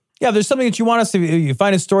cover. Yeah, there's something that you want us to, you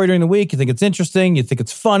find a story during the week, you think it's interesting, you think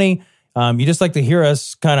it's funny, you just like to hear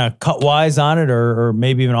us kind of cut wise on it, or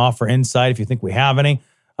maybe even offer insight if you think we have any.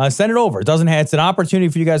 Send it over. It's an opportunity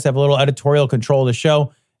for you guys to have a little editorial control of the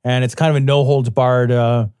show, and it's kind of a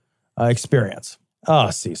no-holds-barred experience. Oh,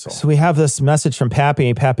 Cecil. So we have this message from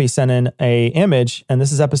Pappy. Pappy sent in a image, and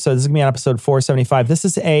this is going to be on episode 475. This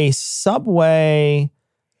is a Subway,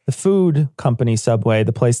 the food company Subway,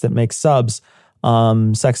 the place that makes subs,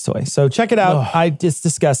 sex toy. So check it out. It's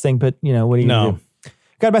disgusting, but what are you going to do?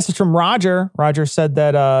 Got a message from Roger. Roger said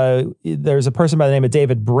that there's a person by the name of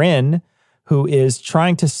David Brin who is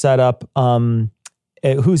trying to set up,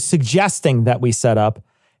 who's suggesting that we set up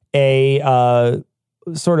a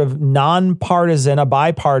sort of nonpartisan, a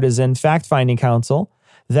bipartisan fact-finding council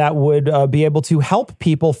that would be able to help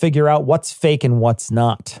people figure out what's fake and what's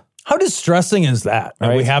not. How distressing is that?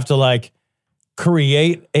 Right? We have to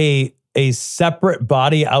create a separate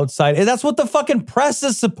body outside. And that's what the fucking press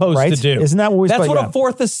is supposed to do. Isn't that what That's what a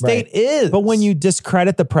fourth estate is. But when you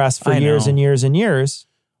discredit the press for years and years and years.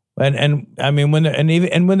 And I mean, when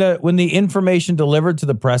the information delivered to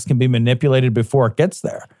the press can be manipulated before it gets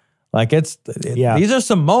there, these are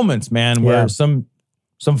some moments, man, where some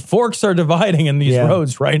forks are dividing in these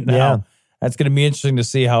roads right now. Yeah. That's going to be interesting to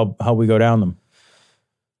see how we go down them.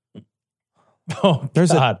 Oh,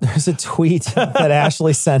 there's a tweet that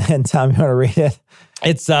Ashley sent in. Tom, you want to read it?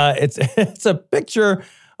 It's a picture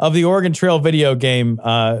of the Oregon Trail video game,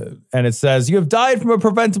 and it says, "You have died from a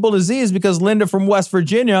preventable disease because Linda from West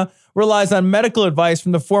Virginia relies on medical advice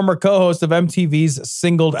from the former co-host of MTV's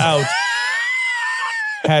Singled Out."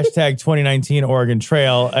 Hashtag 2019 Oregon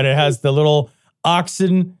Trail, and it has the little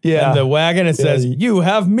oxen and the wagon. It says, "You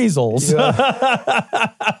have measles."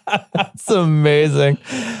 That's amazing.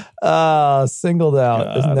 Singled Out.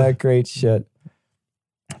 God. Isn't that great shit?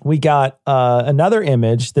 We got another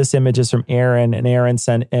image. This image is from Aaron, and Aaron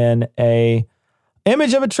sent in a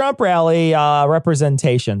image of a Trump rally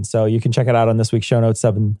representation. So you can check it out on this week's show notes,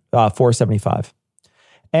 475.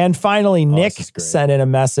 And finally, Nick sent in a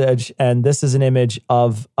message, and this is an image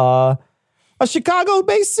of a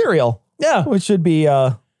Chicago-based cereal. Yeah. Which should be,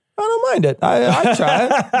 I don't mind it. I'd try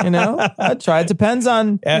it, you know. I'd try it. Depends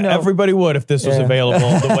on, everybody would if this was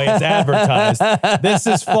available the way it's advertised. This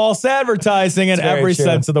is false advertising in every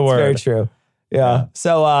sense of the word. It's very true. Yeah.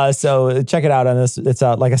 So check it out on this. It's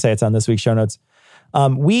like I say, it's on this week's show notes.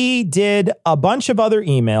 We did a bunch of other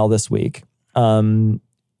email this week.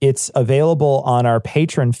 It's available on our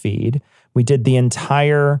patron feed. We did the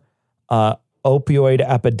entire opioid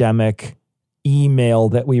epidemic email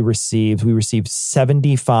that we received. We received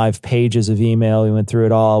 75 pages of email. We went through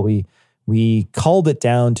it all. We culled it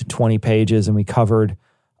down to 20 pages, and we covered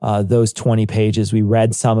those 20 pages. We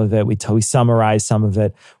read some of it. We summarized some of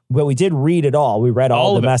it. But we did read it all. We read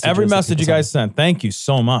all the messages. Every message you guys sent. Thank you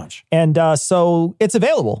so much. And so it's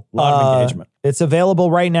available. A lot of engagement. It's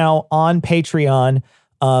available right now on Patreon.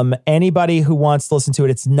 Anybody who wants to listen to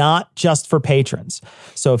it, it's not just for patrons.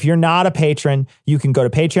 So if you're not a patron, you can go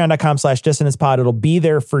to patreon.com/dissonancepod. It'll be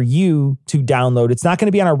there for you to download. It's not going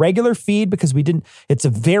to be on our regular feed because it's a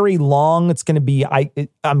very long, it's going to be,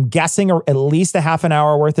 I'm guessing at least a half an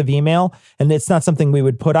hour worth of email. And it's not something we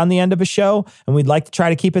would put on the end of a show. And we'd like to try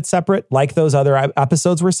to keep it separate, like those other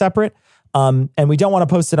episodes were separate. And we don't want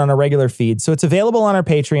to post it on a regular feed. So it's available on our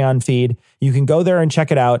Patreon feed. You can go there and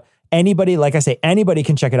check it out. Anybody, like I say, anybody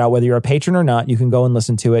can check it out, whether you're a patron or not. You can go and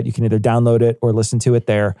listen to it. You can either download it or listen to it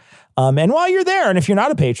there. And while you're there, and if you're not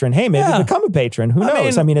a patron, hey, maybe become a patron. Who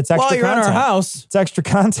knows? I mean, it's extra content. While you're in our house, it's extra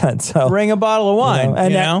content. So bring a bottle of wine.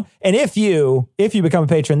 And if you become a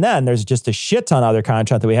patron, then there's just a shit ton of other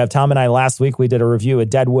content that we have. Tom and I last week we did a review of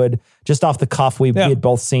Deadwood, just off the cuff. We had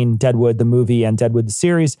both seen Deadwood the movie and Deadwood the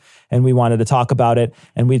series, and we wanted to talk about it.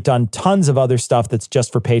 And we've done tons of other stuff that's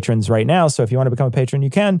just for patrons right now. So if you want to become a patron, you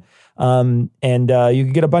can. You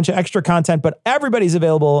can get a bunch of extra content, but everybody's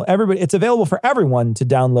available. It's available for everyone to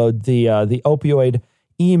download the opioid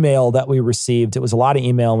email that we received. It was a lot of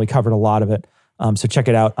email, and we covered a lot of it. So check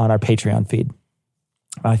it out on our Patreon feed.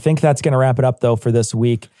 I think that's going to wrap it up though for this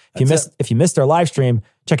week. If you missed our live stream,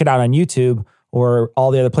 check it out on YouTube or all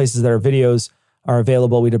the other places that our videos are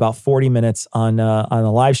available. We did about 40 minutes on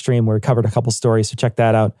a live stream where we covered a couple stories. So check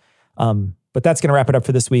that out. But that's going to wrap it up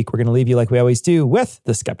for this week. We're going to leave you like we always do with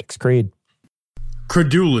the Skeptic's Creed.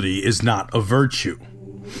 Credulity is not a virtue.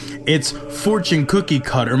 It's fortune cookie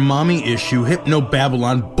cutter, mommy issue,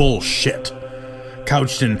 hypno-Babylon bullshit.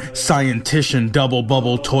 Couched in scientician, double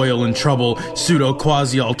bubble, toil and trouble, pseudo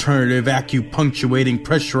quasi-alternative, acupunctuating,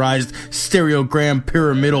 pressurized, stereogram,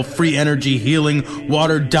 pyramidal, free energy healing,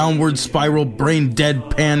 watered downward spiral, brain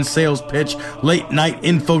deadpan sales pitch, late night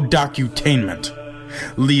info docutainment.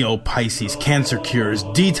 Leo, Pisces, cancer cures,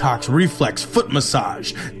 detox, reflex, foot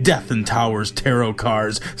massage, death and towers, tarot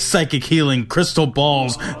cards, psychic healing, crystal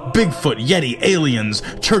balls, Bigfoot, Yeti, aliens,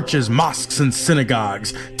 churches, mosques and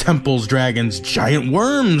synagogues, temples, dragons, giant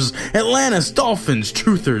worms, Atlantis, dolphins,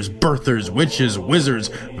 truthers, birthers, witches, wizards,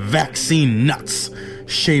 vaccine nuts,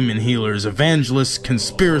 shaman healers, evangelists,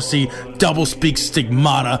 conspiracy, doublespeak,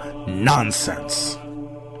 stigmata, nonsense.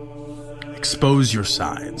 Expose your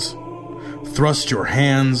sides. Thrust your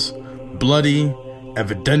hands, bloody,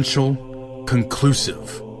 evidential,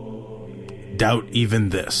 conclusive. Doubt even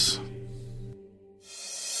this.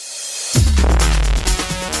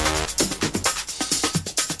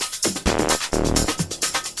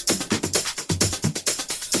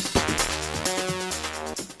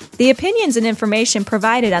 The opinions and information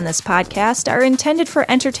provided on this podcast are intended for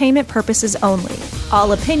entertainment purposes only.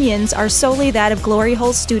 All opinions are solely that of Glory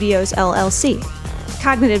Hole Studios, LLC.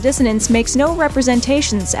 Cognitive Dissonance makes no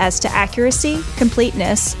representations as to accuracy,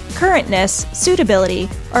 completeness, currentness, suitability,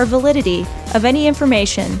 or validity of any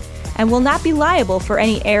information, and will not be liable for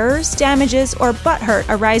any errors, damages, or butthurt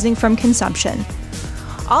arising from consumption.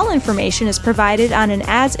 All information is provided on an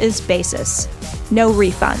as-is basis. No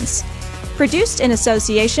refunds. Produced in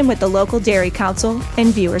association with the local Dairy Council and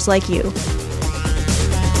viewers like you.